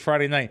to Vegas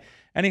Friday night.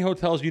 Any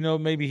hotels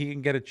maybe he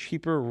can get a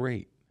cheaper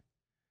rate.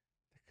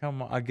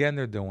 Come on, again,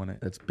 they're doing it.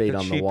 It's bait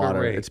on the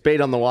water. It's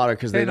bait on the water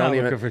because they don't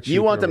even.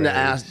 You want them to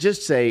ask.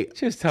 Just say,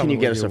 can you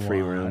get us a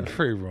free room?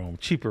 Free room,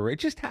 cheaper rate. It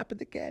just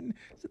happened again.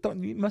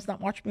 You must not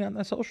watch me on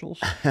the socials.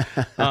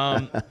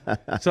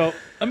 So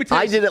let me tell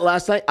you. I did it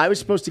last night. I was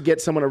supposed to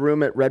get someone a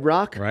room at Red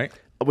Rock, right?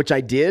 Which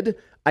I did.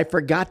 I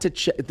forgot to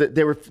check.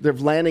 They're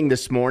landing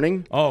this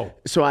morning. Oh,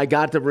 so I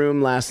got the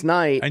room last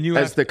night and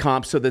the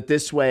comp, so that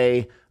this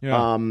way,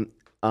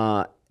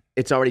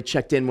 it's already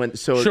checked in when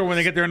when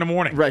they get there in the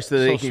morning. Right, so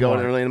they can go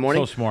in early in the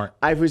morning. So smart.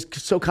 I was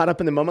so caught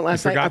up in the moment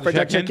last night. I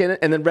forgot to check in,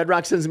 and then Red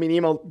Rock sends me an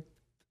email.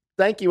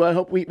 Thank you. I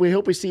hope we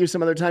hope we see you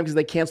some other time because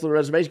they canceled the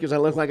reservation because I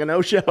look like a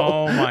no-show.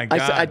 Oh my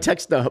God! I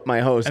texted my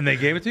host, and they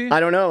gave it to you.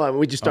 I don't know.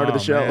 We just started the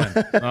show.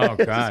 Oh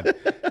God!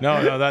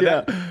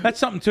 No, that's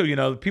something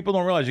too. People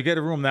don't realize you get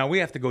a room now. We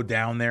have to go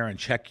down there and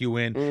check you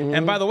in. Mm-hmm.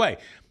 And by the way,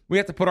 we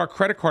have to put our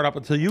credit card up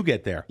until you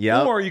get there.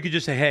 Yep. Or you could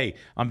just say, hey,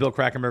 I'm Bill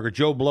Krackenberger.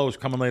 Joe Blow's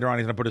coming later on.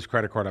 He's going to put his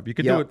credit card up. You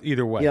could do it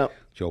either way. Yep.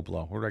 Joe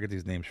Blow. Where do I get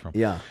these names from?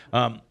 Yeah.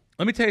 Let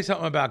me tell you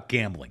something about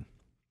gambling.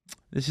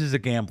 This is a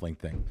gambling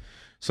thing.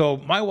 So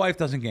my wife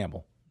doesn't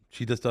gamble.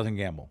 She just doesn't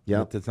gamble.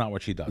 Yeah. That's not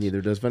what she does.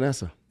 Neither does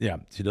Vanessa. Yeah,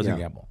 she doesn't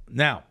gamble.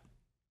 Now,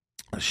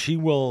 she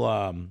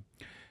will...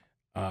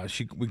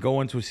 we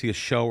go in to see a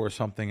show or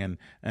something,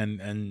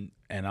 and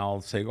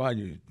I'll say, well,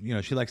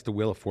 she likes the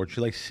Wheel of Fortune.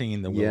 She likes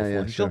seeing the Wheel of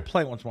Fortune. She'll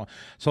play once in a while.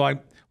 So I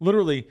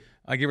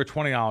give her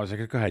 $20. I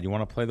go, go ahead. You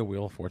want to play the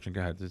Wheel of Fortune?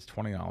 Go ahead. It's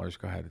 $20.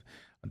 Go ahead.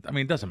 I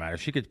mean, it doesn't matter.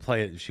 She could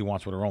play it if she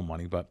wants with her own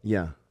money. But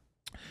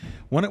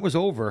when it was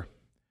over,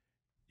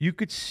 you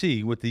could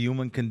see what the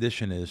human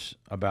condition is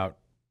about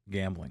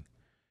gambling.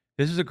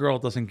 This is a girl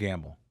that doesn't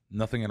gamble.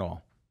 Nothing at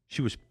all.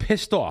 She was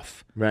pissed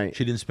off. Right.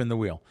 She didn't spin the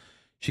wheel.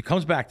 She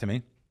comes back to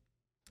me.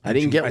 I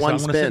didn't get one spin. I'm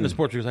going to sit in the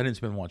sports because I didn't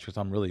spin once because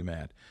I'm really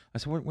mad. I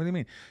said, what do you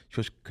mean? She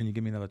goes, can you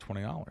give me another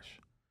 $20? I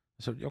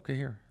said, okay,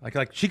 here.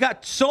 Like she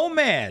got so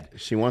mad.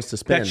 She wants to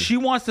spin. That she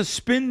wants to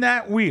spin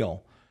that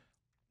wheel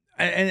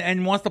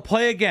and wants to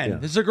play again. Yeah.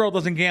 This is a girl who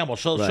doesn't gamble.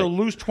 She'll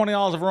lose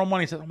 $20 of her own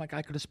money. She said, oh my God,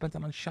 I could have spent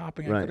it on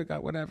shopping. I could have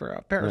got whatever,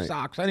 a pair of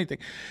socks, anything.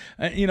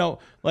 Yeah.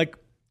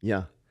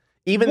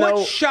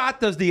 What shot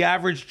does the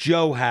average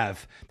Joe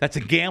have that's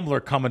a gambler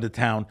coming to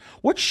town?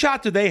 What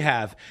shot do they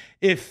have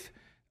if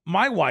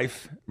my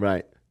wife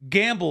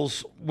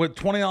gambles with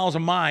 $20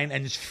 of mine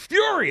and is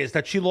furious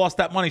that she lost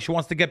that money? She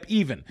wants to get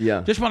even.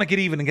 Yeah. Just want to get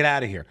even and get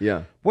out of here.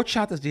 Yeah. What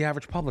shot does the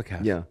average public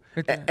have? Yeah.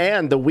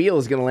 And the wheel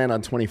is going to land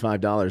on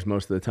 $25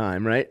 most of the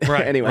time, right?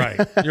 Right. Anyway.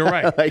 Right. You're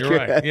right. You're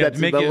right. Yeah, that's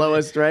the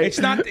lowest, right? It's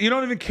not. You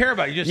don't even care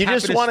about it. You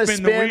just want to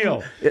spin the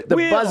wheel.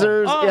 The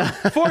buzzers.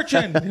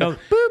 Fortune.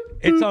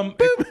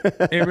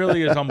 It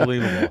really is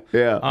unbelievable.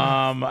 Yeah.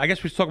 I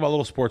guess we should talk about a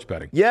little sports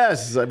betting.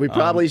 Yes, we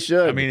probably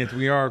should. I mean,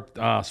 we are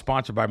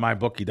sponsored by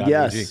MyBookie.ag.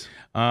 Yes.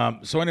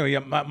 So anyway,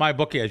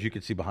 MyBookie, as you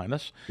can see behind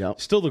us,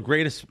 still the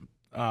greatest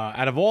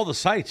out of all the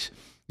sites.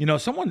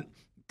 Someone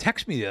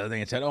texted me the other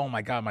day and said, oh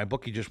my God, my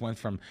bookie just went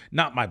from,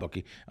 not my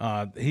bookie,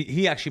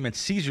 he actually meant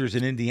Caesars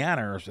in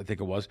Indiana, or I think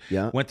it was,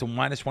 went to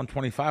minus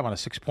 125 on a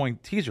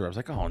 6-point teaser. I was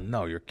like, oh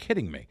no, you're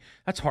kidding me.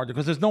 That's hard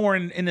because there's nowhere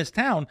in this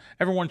town,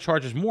 everyone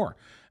charges more.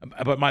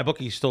 But my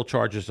bookie still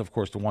charges, of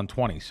course, the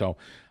 120. So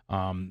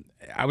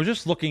I was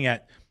just looking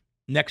at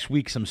next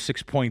week some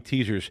 6-point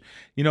teasers.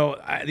 The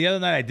other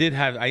night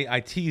I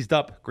teased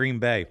up Green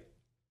Bay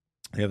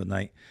the other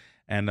night,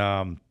 and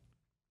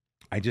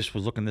I just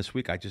was looking this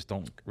week. I just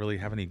don't really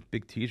have any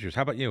big teasers.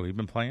 How about you? You've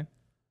been playing?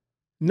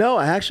 No,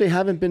 I actually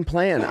haven't been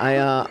playing.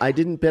 I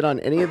didn't bet on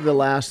any of the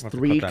last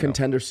 3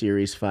 Contender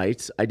Series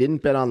fights. I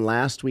didn't bet on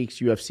last week's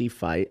UFC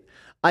fight.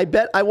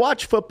 I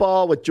watch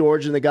football with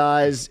George and the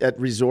guys at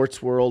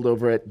Resorts World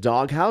over at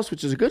Doghouse,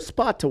 which is a good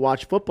spot to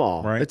watch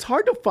football. Right. It's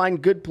hard to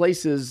find good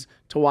places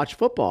to watch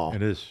football.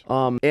 It is.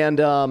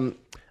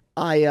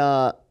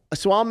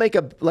 So I'll make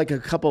a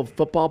couple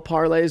football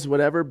parlays,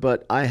 whatever,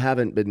 but I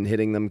haven't been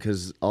hitting them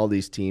because all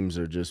these teams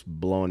are just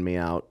blowing me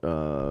out.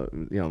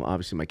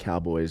 Obviously my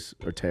Cowboys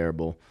are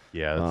terrible.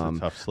 Yeah, that's a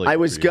tough slate.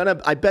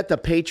 I bet the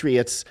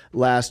Patriots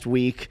last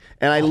week,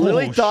 and I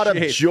literally thought of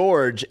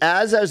George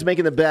as I was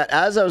making the bet.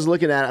 As I was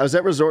looking at it, I was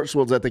at Resorts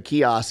World at the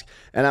kiosk,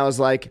 and I was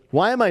like,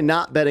 why am I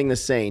not betting the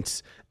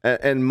Saints?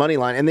 And money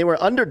line, and they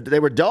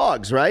were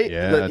dogs, right?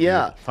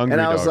 Yeah. And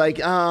I was like,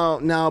 oh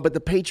no, but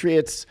the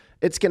Patriots.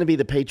 It's going to be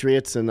the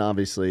Patriots, and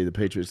obviously the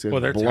Patriots get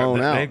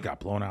blown out. They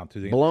got blown out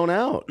too. Blown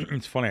out.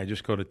 It's funny. I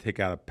just go to take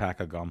out a pack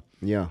of gum.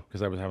 Yeah.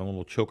 Because I was having a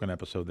little choking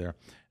episode there,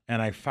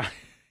 and I find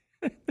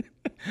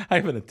I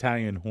have an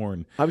Italian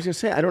horn. I was going to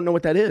say I don't know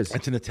what that is.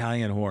 It's an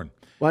Italian horn.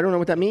 Well, I don't know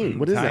what that means.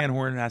 What is that? Italian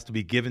horn has to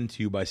be given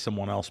to you by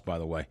someone else. By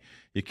the way,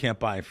 you can't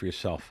buy it for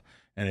yourself,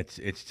 and it's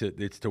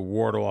to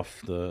ward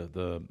off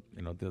the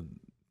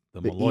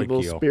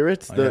evil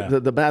spirits,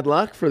 the bad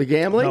luck for the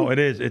gambling. No, it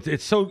is.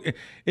 It's so.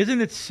 Isn't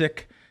it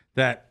sick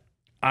that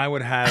I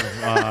would have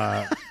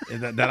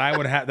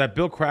that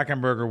Bill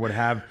Krackenberger would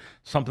have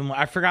something.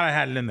 I forgot I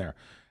had it in there.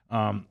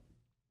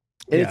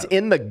 And it's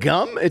in the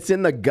gum? It's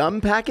in the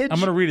gum package? I'm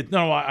going to read it.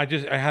 No, I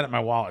had it in my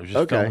wallet. It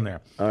just fell in there.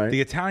 All right.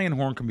 The Italian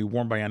horn can be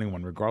worn by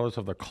anyone, regardless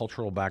of their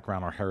cultural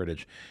background or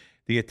heritage.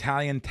 The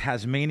Italian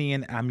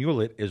Tasmanian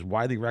amulet is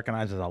widely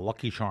recognized as a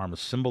lucky charm, a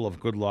symbol of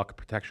good luck,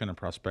 protection, and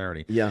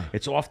prosperity. Yeah.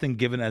 It's often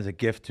given as a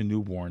gift to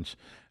newborns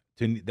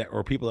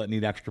or people that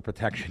need extra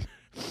protection.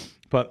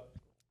 But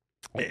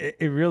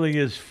it really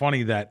is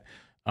funny that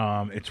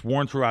it's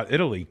worn throughout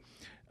Italy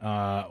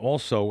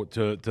also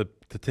to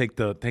take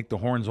the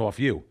horns off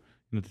you.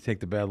 To take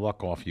the bad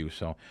luck off you.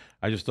 So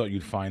I just thought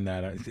you'd find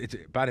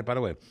that. By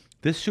the way,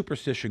 this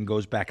superstition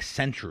goes back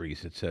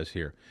centuries, it says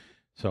here.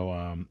 So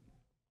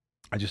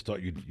I just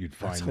thought you'd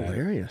find That's that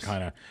hilarious.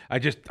 Kind of.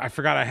 I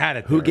forgot I had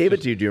it. Who gave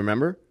it to you? Do you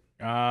remember?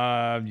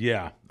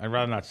 Yeah. I'd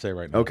rather not say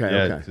right now. Okay.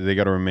 Yeah, they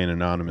got to remain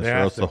anonymous, or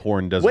else the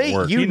horn doesn't Wait,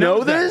 work. you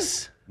know that?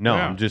 this? No,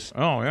 Yeah. I'm just.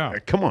 Oh yeah.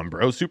 Come on,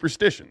 bro.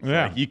 Superstitions.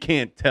 Yeah. Like, you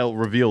can't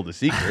reveal the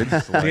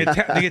secrets. Like,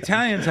 The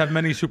Italians have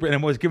many and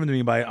it was given to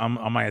me by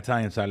on my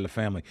Italian side of the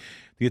family.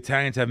 The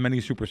Italians have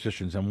many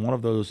superstitions, and one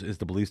of those is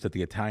the belief that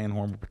the Italian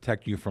horn will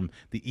protect you from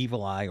the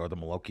evil eye or the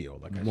malocchio.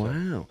 Like I said.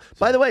 Wow.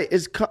 By the way,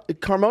 is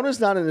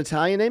Carmona's not an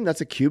Italian name? That's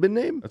a Cuban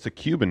name? that's a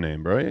Cuban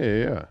name, bro.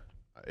 Yeah.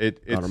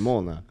 It's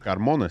Carmona.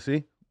 Carmona,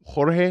 see?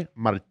 Jorge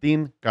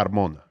Martin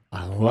Carmona.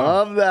 I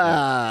love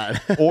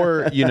that.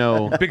 Or,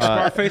 Big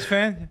Scarface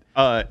fan?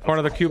 Part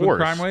of the Cuban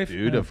crime wave?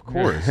 Dude, of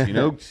course.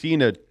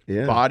 Seeing a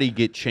body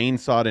get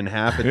chainsawed in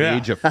half at the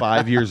age of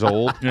 5 years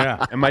old.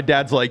 Yeah. And my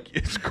dad's like,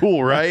 it's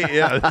cool, right?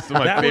 Yeah, that's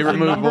my That favorite was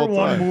the movie of number all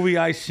one time. movie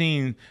I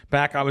seen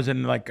back. I was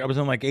in like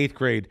 8th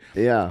grade.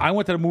 Yeah. I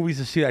went to the movies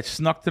to see it. I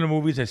snuck to the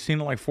movies. I've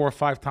seen it like 4 or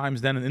 5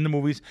 times then in the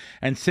movies.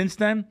 And since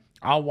then,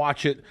 I'll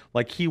watch it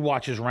like he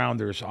watches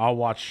Rounders. I'll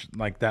watch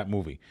like that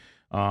movie.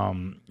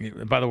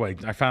 By the way,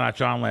 I found out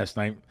John last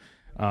night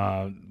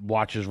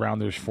watches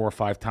Rounders 4 or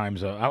 5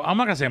 times. I'm not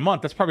gonna say a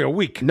month. That's probably a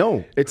week.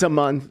 No, it's a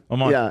month. A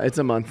month. Yeah, it's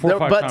a month. 4 or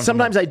 5 but times a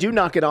sometimes month. I do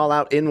knock it all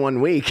out in 1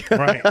 week.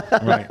 Right.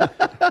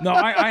 No,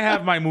 I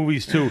have my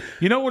movies too.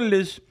 You know what it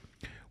is?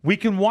 We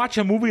can watch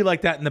a movie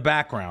like that in the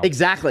background.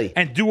 Exactly.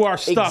 And do our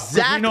stuff.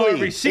 'Cause we know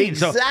every scene.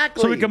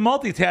 Exactly. So we can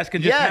multitask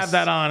and just have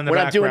that on in the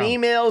when background. I'm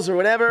doing emails or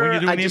whatever, When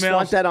you're doing I just emails,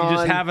 want that on. you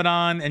just have it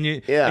on, and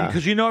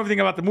because you know everything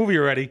about the movie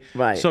already.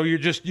 Right. So you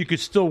could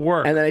still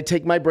work. And then I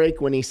take my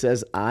break when he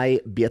says, "I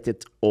bet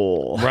it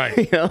all."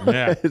 Right.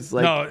 Yeah. It's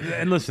like, no,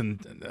 and listen,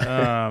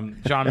 John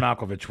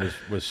Malkovich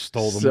was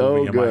stole the So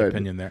movie in my good.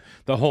 opinion. There,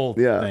 the whole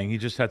thing. He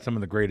just had some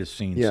of the greatest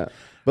scenes. Yeah.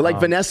 But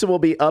like Vanessa will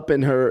be up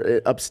in her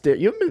upstairs.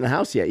 You haven't been in the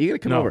house yet. You got to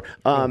come over.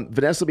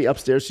 Vanessa will be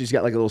upstairs. She's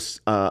got like a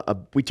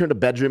little. We turned a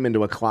bedroom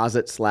into a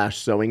closet /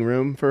 sewing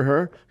room for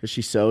her because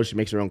she sews. She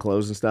makes her own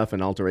clothes and stuff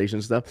and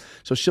alteration stuff.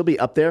 So she'll be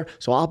up there.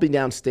 So I'll be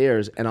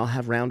downstairs and I'll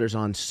have Rounders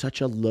on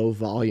such a low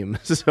volume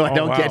so I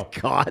don't get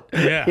caught.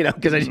 Yeah.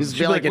 Because I just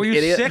She'll feel be like an "Were you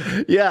idiot.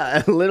 sick?"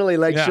 Yeah, literally.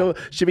 Like Yeah.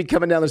 she'll be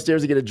coming down the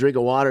stairs to get a drink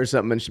of water or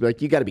something, and she'll be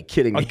like, "You got to be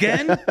kidding me."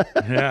 Again?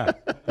 Yeah.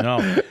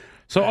 No.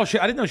 So, I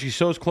didn't know she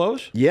sews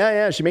clothes.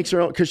 Yeah, she makes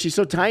her own because she's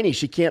so tiny.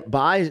 She can't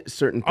buy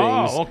certain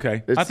things. Oh,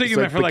 okay. It's- I think it's you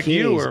meant for like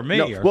you bikinis. or me.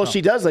 No, or well, something.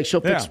 she does. Like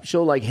she'll Yeah.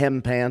 she'll like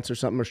hem pants or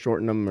something or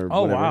shorten them or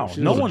Oh, whatever. wow. She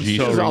No does- one she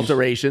sews. does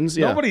alterations.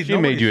 Yeah. She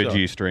made you a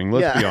G-string.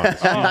 Let's be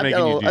honest. She's I've making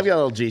got you a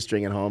little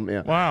G-string at home.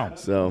 Yeah. Wow.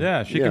 So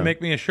yeah, she can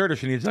make me a shirt if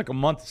she needs like a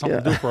month,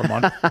 something to do for a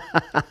month.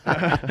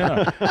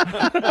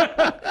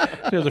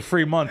 She has a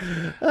free month.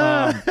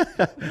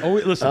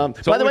 Listen.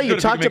 By the way, you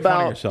talked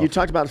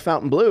about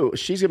Fountain Blue.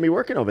 She's gonna be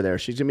working over there.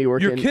 She's gonna be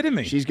working. You're kidding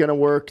me. She's gonna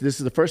work. This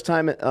is the first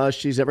time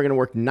she's ever gonna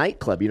work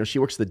nightclub. She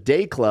works the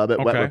day club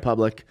at Wet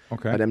Republic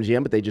at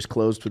MGM, but they just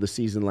closed for the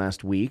season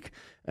last week.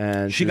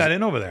 And she got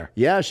in over there.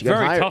 Yeah, she got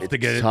very hired. tough to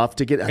get It's in. tough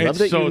to get. I love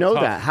that so you know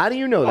tough. that. How do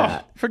you know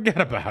that? Forget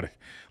about it.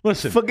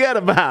 Listen, Forget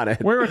about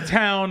it. we're a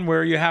town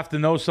where you have to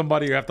know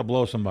somebody, you have to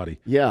blow somebody.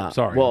 Yeah.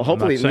 Sorry. Well, I'm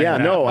hopefully, not saying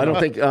that. I don't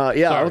think. I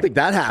don't think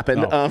that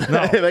happened. No.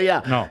 No. But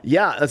yeah. No.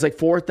 Yeah. It's like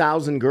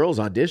 4,000 girls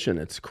audition.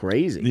 It's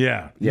crazy.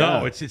 Yeah.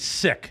 No, it's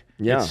sick.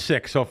 Yeah. It's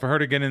sick. So for her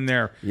to get in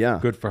there,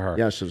 good for her.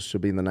 Yeah,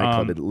 she'll be in the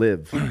nightclub at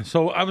Live.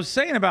 So I was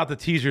saying about the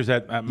teasers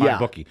at my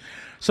bookie.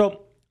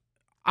 So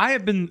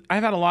I've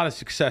had a lot of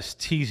success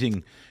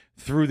teasing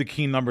through the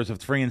key numbers of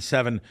 3 and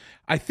 7.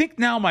 I think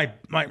now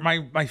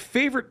my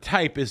favorite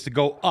type is to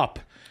go up.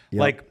 Yep.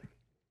 Like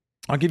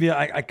I'll give you.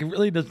 I can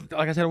really, like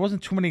I said, it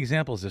wasn't too many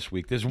examples this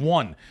week. There's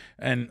one,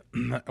 and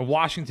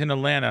Washington,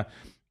 Atlanta.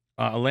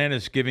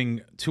 Atlanta's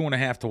giving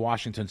 2.5 to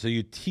Washington, so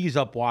you tease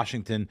up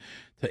Washington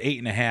to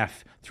 8.5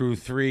 through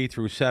 3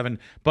 through 7.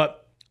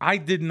 But I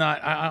did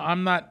not.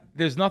 I'm not.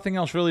 There's nothing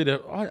else really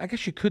to. I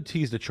guess you could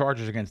tease the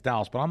Chargers against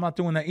Dallas, but I'm not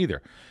doing that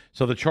either.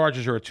 So the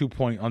Chargers are a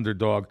 2-point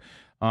underdog.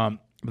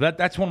 But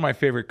that's one of my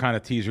favorite kind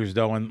of teasers,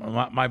 though. And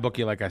my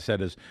bookie, like I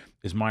said, is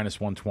minus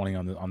 120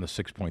 on the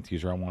 6-point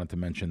teaser. I wanted to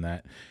mention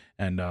that,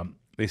 and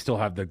they still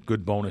have the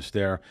good bonus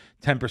there,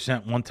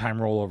 10% one-time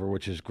rollover,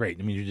 which is great.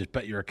 I mean, you just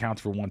bet your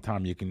accounts for one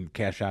time. You can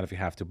cash out if you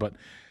have to. But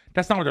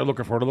that's not what they're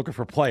looking for. They're looking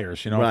for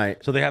players,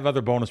 Right. So they have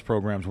other bonus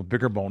programs with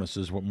bigger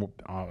bonuses, with more,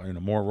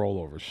 more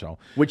rollovers. So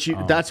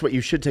that's what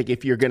you should take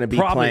if you're going to be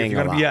probably playing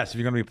a lot. Yes, if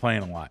you're going to be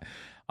playing a lot.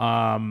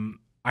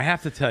 I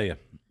have to tell you,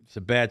 it's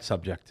a bad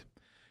subject,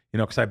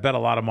 because I bet a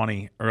lot of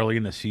money early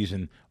in the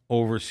season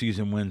over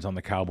season wins on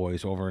the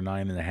Cowboys, over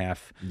 9.5.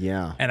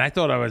 Yeah. And I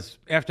thought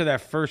after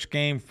that first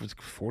game, it was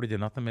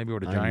 40-0 maybe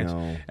with the Giants.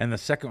 And the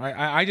second,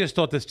 I just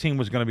thought this team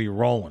was going to be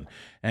rolling.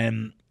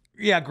 And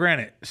yeah,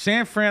 granted,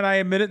 San Fran, I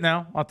admit it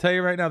now. I'll tell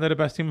you right now, they're the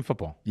best team in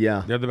football.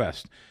 Yeah. They're the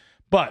best.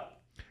 But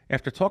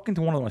after talking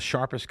to one of the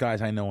sharpest guys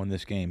I know in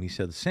this game, he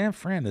said San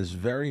Fran is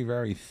very,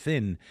 very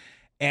thin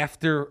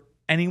after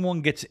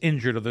anyone gets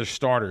injured of their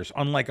starters,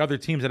 unlike other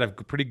teams that have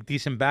pretty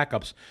decent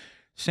backups.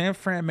 San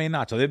Fran may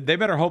not. So they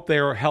better hope they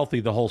are healthy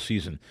the whole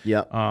season.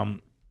 Yeah.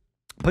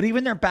 But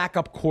even their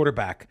backup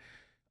quarterback,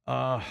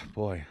 I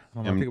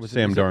think it was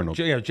Sam Darnold.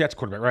 Yeah, Jets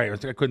quarterback,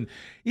 right. I couldn't.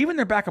 Even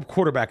their backup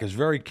quarterback is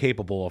very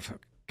capable of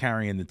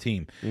carrying the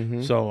team.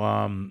 Mm-hmm.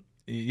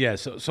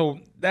 So, so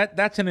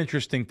that's an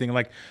interesting thing.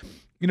 Like,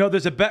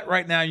 there's a bet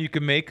right now you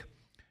can make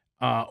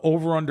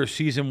over under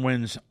season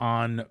wins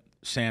on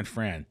San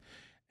Fran.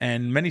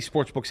 And many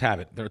sports books have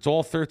it. It's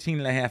all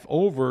 13.5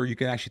 over. You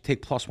can actually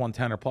take plus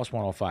 110 or plus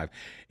 105.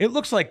 It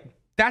looks like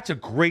that's a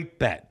great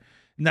bet.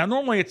 Now,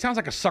 normally it sounds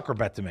like a sucker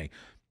bet to me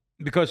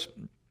because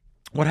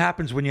what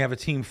happens when you have a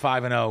team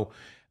 5-0,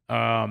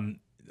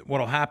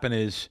 what'll happen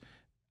is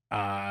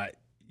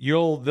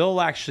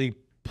they'll actually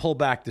pull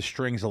back the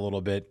strings a little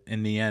bit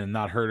in the end and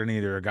not hurt any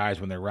of their guys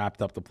when they're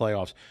wrapped up the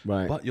playoffs.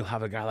 Right. But you'll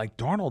have a guy like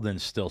Darnold in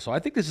still. So I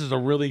think this is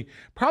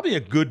probably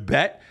a good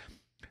bet.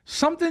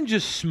 Something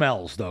just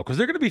smells, though, because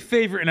they're going to be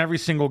favorite in every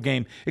single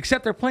game,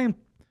 except they're playing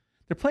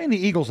the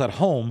Eagles at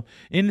home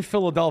in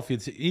Philadelphia.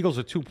 The Eagles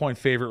are 2-point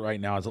favorite right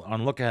now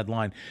on look-ahead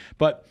line.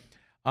 But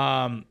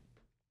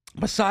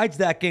besides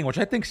that game, which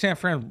I think San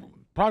Fran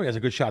probably has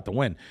a good shot to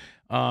win,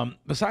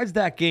 besides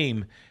that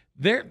game,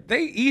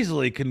 they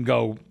easily can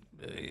go,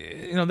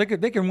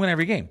 they can win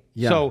every game.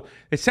 Yeah. So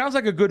it sounds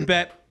like a good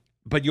bet,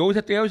 but you always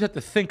have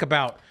to think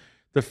about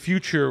the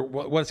future,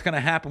 what's going to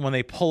happen when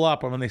they pull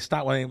up or when they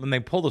stop, when they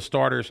pull the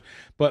starters.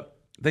 But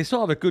they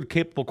still have a good,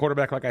 capable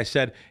quarterback. Like I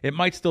said, it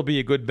might still be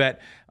a good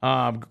bet.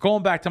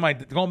 Going back to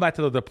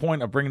the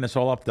point of bringing this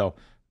all up, though,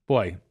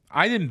 boy,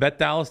 I didn't bet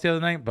Dallas the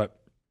other night, but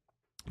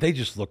they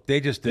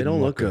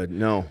don't look good.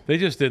 No, they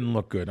just didn't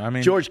look good. I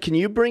mean, George, can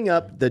you bring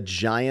up the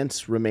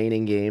Giants'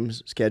 remaining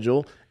games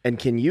schedule? And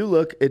can you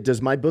look? Does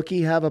my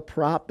bookie have a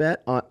prop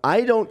bet on?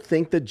 I don't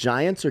think the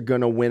Giants are going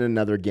to win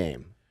another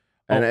game.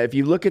 And if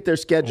you look at their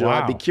schedule,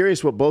 I'd be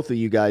curious what both of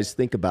you guys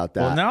think about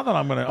that. Well, now that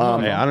I'm going to...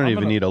 I don't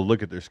even need to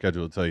look at their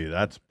schedule to tell you.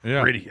 That's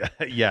pretty...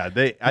 Yeah,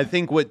 I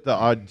think what the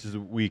odds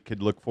we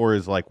could look for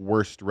is like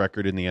worst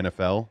record in the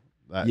NFL.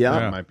 That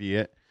might be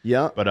it.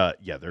 Yeah. But,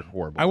 they're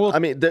horrible. I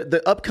mean,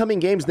 the upcoming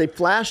games, they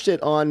flashed it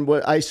on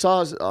what I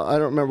saw. I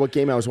don't remember what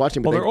game I was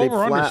watching. But well, they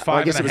over-under is 5.5.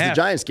 I guess it was the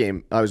Giants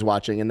game I was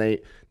watching, and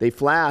they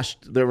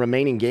flashed the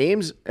remaining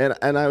games, and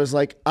I was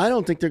like, I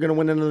don't think they're going to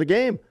win another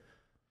game.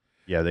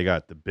 Yeah, they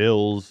got the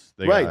Bills.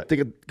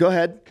 Go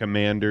ahead.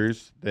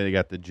 Commanders. They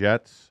got the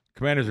Jets.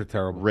 Commanders are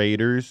terrible.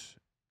 Raiders,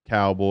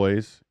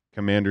 Cowboys,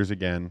 Commanders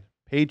again,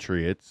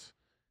 Patriots,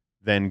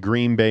 then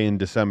Green Bay in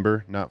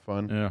December. Not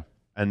fun. Yeah.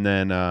 And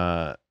then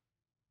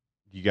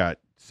you got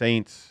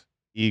Saints,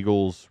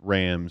 Eagles,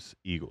 Rams,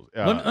 Eagles.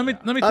 Let me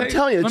tell you. I'm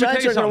telling you, the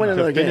Giants are going to win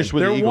another game. With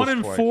They're the Eagles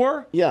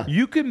 1-4. Yeah.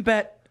 You can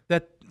bet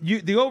that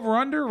the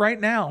over-under right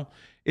now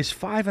is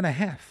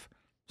 5.5.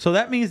 So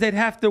that means they'd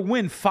have to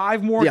win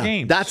 5 more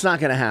games. That's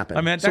not going to happen.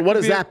 I mean, so what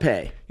does that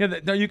pay? Yeah,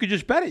 no, you could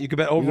just bet it. You could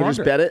bet over. You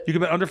just bet it. You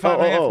could bet under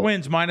 5.5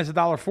 wins minus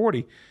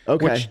 $1.40.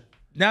 Okay. Which,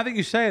 now that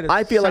you say it,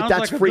 I feel like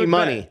that's free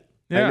money.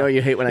 Yeah. I know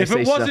you hate when I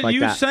say stuff like that. If it wasn't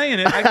you saying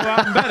it, I'd go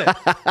out and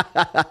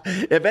bet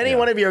it. If any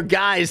one of your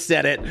guys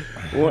said it,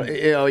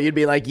 you'd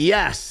be like,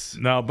 yes.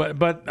 No,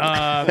 but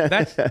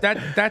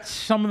that's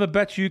some of the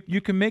bets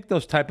you can make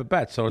those type of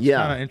bets. So it's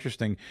kind of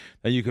interesting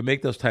that you can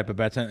make those type of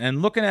bets.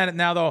 And looking at it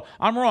now, though,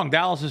 I'm wrong.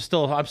 Dallas is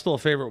I'm still a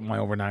favorite with my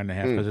over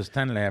 9.5 because it's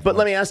 10.5. But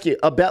let me ask you,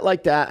 a bet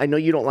like that, I know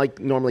you don't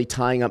like normally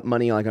tying up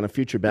money like on a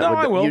future bet. No,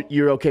 I will.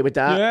 You're okay with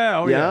that?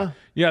 Yeah.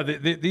 Yeah.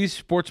 These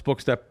sports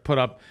books that put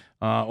up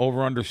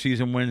over/under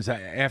season wins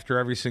after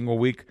every single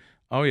week.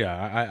 Oh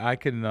yeah, I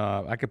can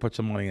put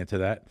some money into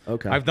that.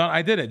 Okay,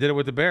 I did it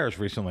with the Bears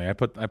recently. I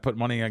put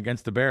money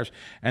against the Bears,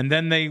 and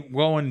then they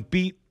go and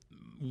beat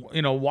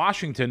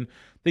Washington.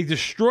 They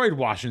destroyed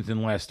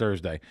Washington last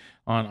Thursday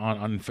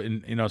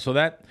so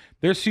that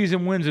their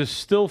season wins is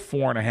still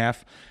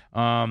 4.5.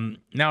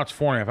 Now it's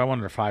 4.5. I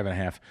wanted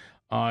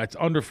 5.5. It's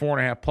under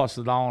 4.5 plus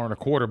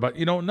 $1.25. But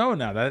you don't know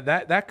now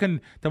that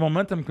the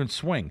momentum can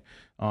swing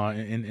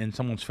in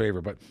someone's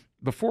favor. But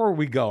before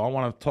we go, I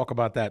want to talk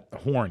about that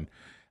horn.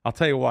 I'll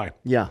tell you why.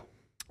 Yeah.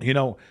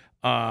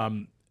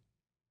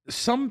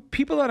 Some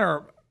people that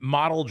are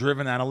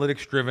model-driven,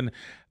 analytics-driven,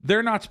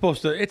 they're not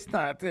supposed to. It's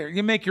not there.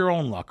 You make your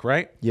own luck,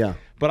 right? Yeah.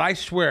 But I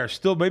swear,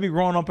 still, maybe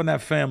growing up in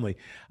that family,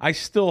 I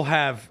still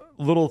have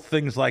little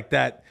things like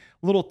that,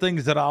 little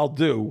things that I'll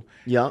do.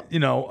 Yeah.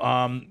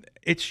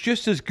 it's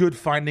just as good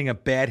finding a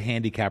bad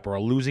handicapper,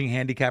 a losing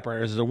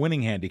handicapper, as a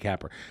winning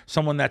handicapper.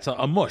 Someone that's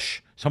a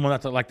mush, someone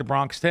that's like the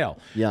Bronx Tale.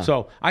 Yeah.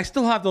 So I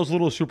still have those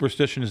little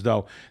superstitions,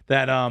 though,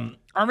 that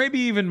are maybe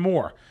even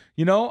more.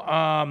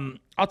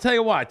 I'll tell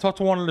you what. I talked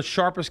to one of the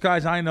sharpest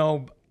guys I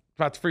know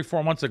about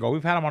 3-4 months ago.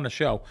 We've had him on the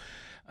show.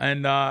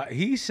 And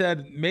he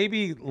said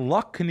maybe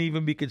luck can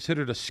even be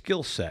considered a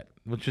skill set,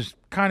 which is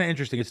kind of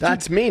interesting.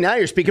 That's me. Now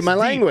you're speaking my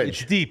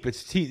language. It's deep.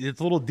 It's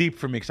a little deep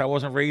for me because I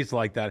wasn't raised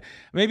like that.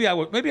 Maybe I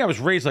was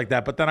raised like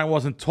that, but then I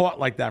wasn't taught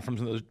like that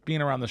from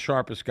being around the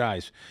sharpest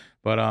guys.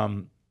 But I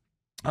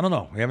don't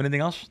know. You have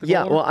anything else?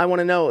 Yeah. Well, I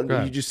want to know.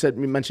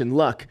 You mentioned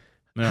luck.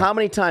 Yeah. How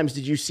many times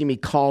did you see me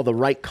call the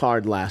right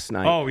card last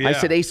night? Oh, yeah. I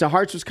said Ace of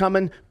Hearts was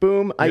coming.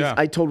 Boom.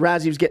 I told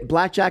Raz he was getting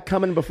blackjack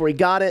coming before he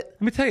got it.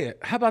 Let me tell you,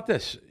 how about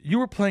this? You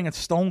were playing a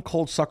stone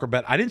cold sucker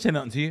bet. I didn't say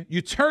nothing to you.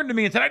 You turned to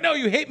me and said, I know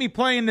you hate me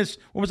playing this.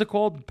 What was it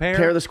called?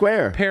 Pair of the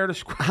square. Pair of the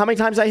square. How many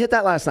times did I hit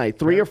that last night?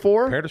 3 or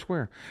 4? Pair of the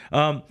square.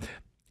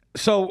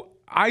 So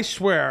I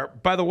swear,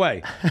 by the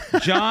way,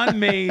 John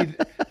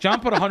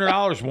put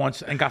 $100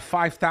 once and got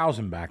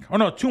 $5,000 back. Oh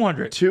no,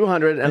 $200.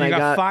 $200 and I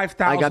got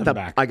 $5,000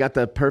 back. I got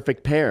the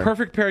perfect pair.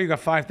 Perfect pair, you got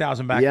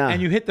 $5,000 back. Yeah. And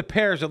you hit the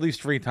pairs at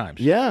least 3 times.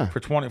 Yeah. For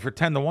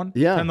 10 to 1.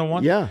 Yeah. 10 to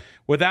 1. Yeah.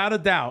 Without a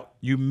doubt,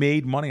 you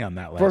made money on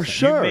that last For night.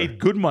 sure. You made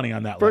good money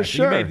on that For last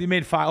sure. night. You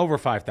made over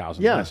 $5,000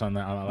 Yeah. on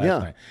that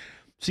last night.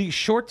 See,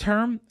 short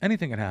term,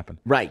 anything can happen.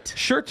 Right.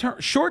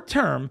 Short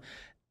term,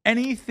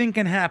 anything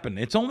can happen.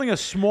 It's only a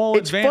small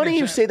advantage. It's funny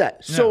you say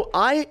that. Yeah. So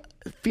I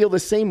feel the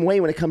same way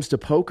when it comes to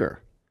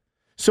poker.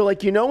 So when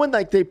when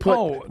they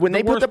put when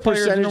they put the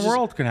percentages in the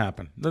world can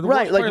happen.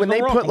 Right, like when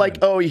they put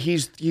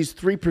he's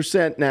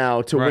 3%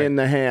 now to win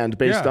the hand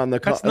based on the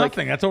that's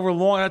nothing. That's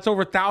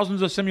over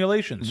thousands of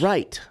simulations.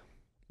 Right.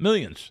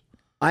 Millions.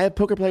 I have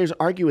poker players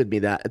argue with me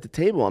that at the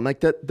table. I'm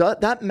like,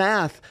 that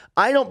math,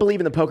 I don't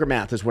believe in the poker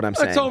math is what I'm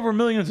saying. It's over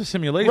millions of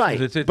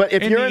simulations. Right. But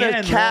if you're in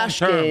a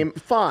cash game,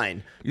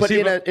 fine. But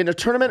in a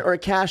tournament or a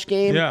cash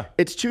game,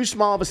 it's too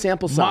small of a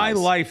sample size. My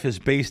life is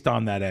based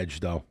on that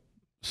edge, though.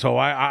 So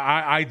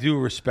I do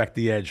respect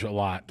the edge a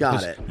lot.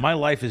 Got it. My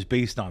life is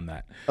based on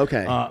that.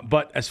 Okay.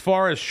 But as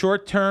far as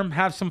short term,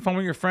 have some fun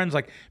with your friends.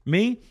 Like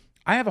me,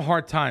 I have a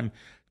hard time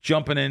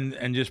jumping in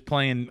and just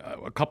playing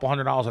a couple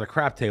 $100 at a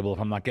crap table if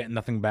I'm not getting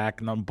nothing back,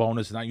 no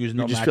bonus, not using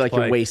no match play. You just feel like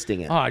you're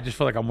wasting it. Oh, I just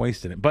feel like I'm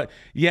wasting it. But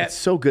yet, it's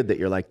so good that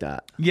you're like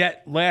that.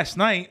 Yet last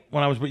night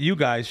when I was with you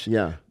guys, Did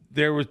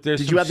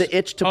you have the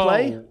itch to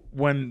play?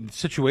 When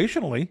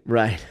situationally,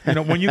 right?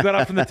 When you got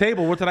up from the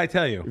table, what did I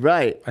tell you?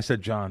 Right. I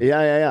said, John.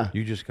 Yeah.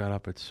 You just got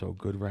up. It's so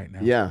good right now.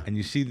 Yeah. And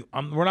you see,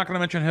 we're not going to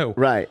mention who.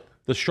 Right.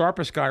 The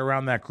sharpest guy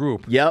around that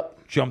group. Yep.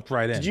 Jumped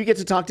right in. Did you get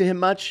to talk to him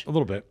much? A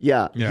little bit.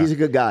 Yeah. He's a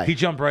good guy. He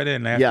jumped right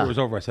in. After it was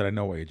over, I said, I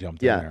know why you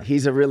jumped in there. Yeah,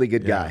 he's a really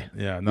good guy.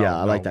 I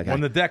like that guy.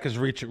 When the deck is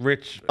rich.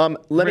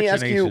 Let me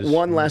ask you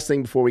one last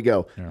thing before we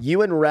go. Yeah.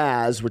 You and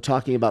Raz were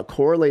talking about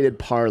correlated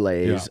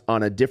parlays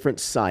on a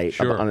different site.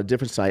 Sure. On a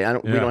different site.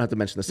 We don't have to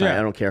mention the site.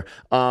 I don't care.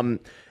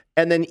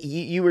 And then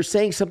you were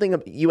saying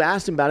something, you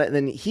asked him about it, and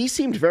then he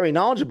seemed very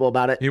knowledgeable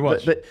about it. He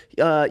was. But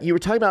you were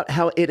talking about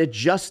how it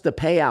adjusts the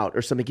payout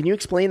or something. Can you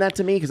explain that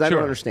to me? Because I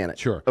don't understand it.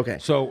 Sure. Okay.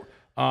 So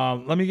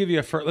let me give you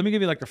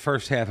like the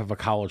first half of a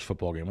college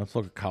football game. Let's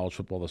look at college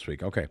football this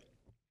week. Okay.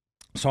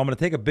 So I'm going to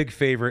take a big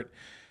favorite.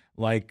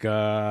 Like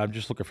I'm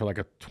just looking for like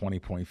a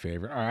 20-point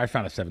favorite. All right, I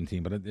found a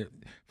 17, but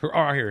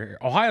here,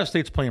 Ohio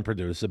State's playing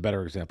Purdue. This is a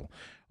better example.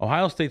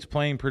 Ohio State's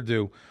playing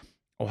Purdue.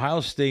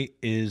 Ohio State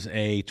is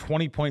a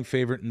 20-point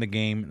favorite in the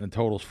game, and the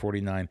total's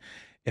 49.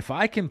 If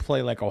I can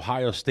play like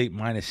Ohio State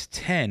minus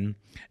 10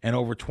 and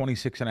over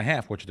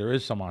 26.5, which there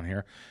is some on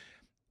here,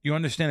 you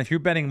understand if you're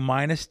betting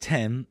minus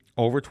 10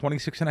 over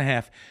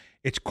 26.5,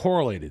 it's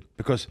correlated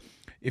because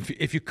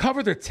if you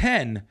cover the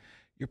 10,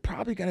 you're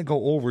probably going to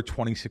go over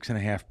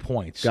 26.5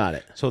 points. Got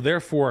it. So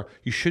therefore,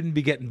 you shouldn't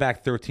be getting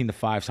back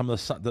 13-5.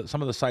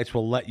 Some of the sites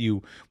will let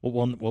you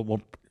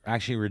will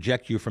actually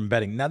reject you from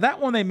betting. Now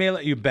that one they may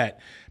let you bet,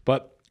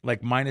 but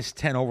like minus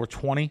 10 over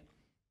 20,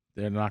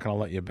 they're not going to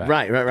let you bet.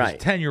 Right.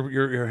 10,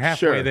 you're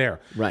halfway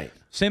there. Right.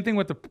 Same thing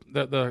with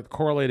the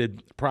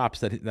correlated props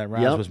that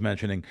Raz was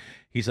mentioning.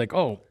 He's like,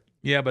 oh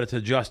yeah, but it's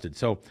adjusted.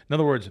 So in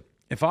other words,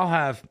 if I'll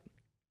have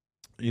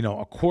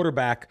a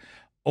quarterback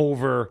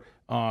over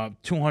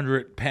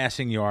 200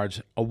 passing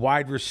yards, a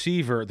wide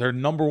receiver, their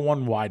number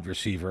one wide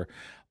receiver,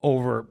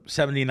 over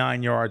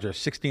 79 yards or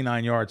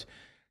 69 yards,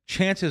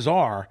 chances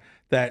are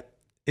that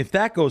if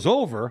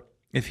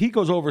he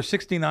goes over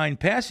 69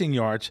 passing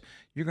yards,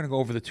 you're going to go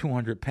over the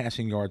 200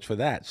 passing yards for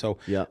that. So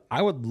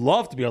I would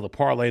love to be able to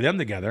parlay them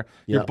together.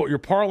 You're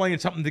parlaying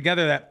something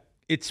together that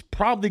it's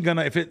probably going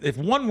to, if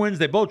one wins,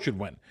 they both should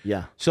win.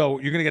 Yeah. So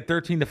you're going to get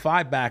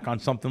 13-5 back on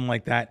something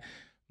like that.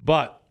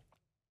 But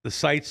the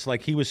sites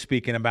like he was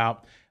speaking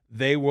about,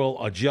 they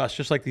will adjust,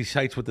 just like these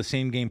sites with the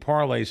same game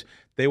parlays,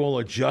 they will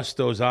adjust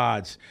those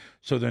odds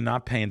so they're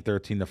not paying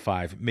 13 to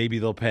 5. Maybe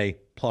they'll pay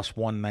plus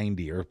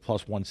 190 or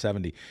plus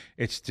 170.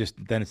 It's just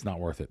then it's not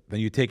worth it. Then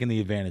you're taking the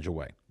advantage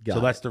away.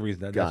 That's the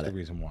reason. That's the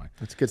reason why.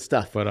 That's good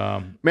stuff. But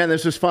man,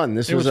 this was fun.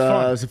 This was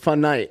fun. It was a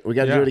fun night. We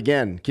got to do it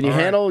again. Can you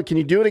handle? Right. Can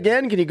you do it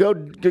again? Can you go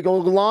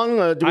along?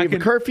 Do we have a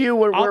curfew?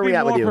 Where are we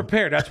at with you? I'll be more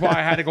prepared. That's why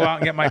I had to go out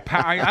and get my.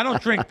 I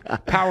don't drink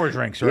power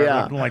drinks or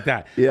anything like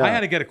that. Yeah. I had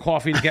to get a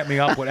coffee to get me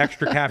up with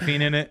extra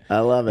caffeine in it. I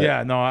love it.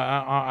 Yeah. No,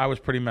 I was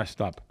pretty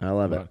messed up. I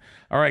love it.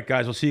 All right,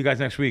 guys. We'll see you guys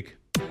next week.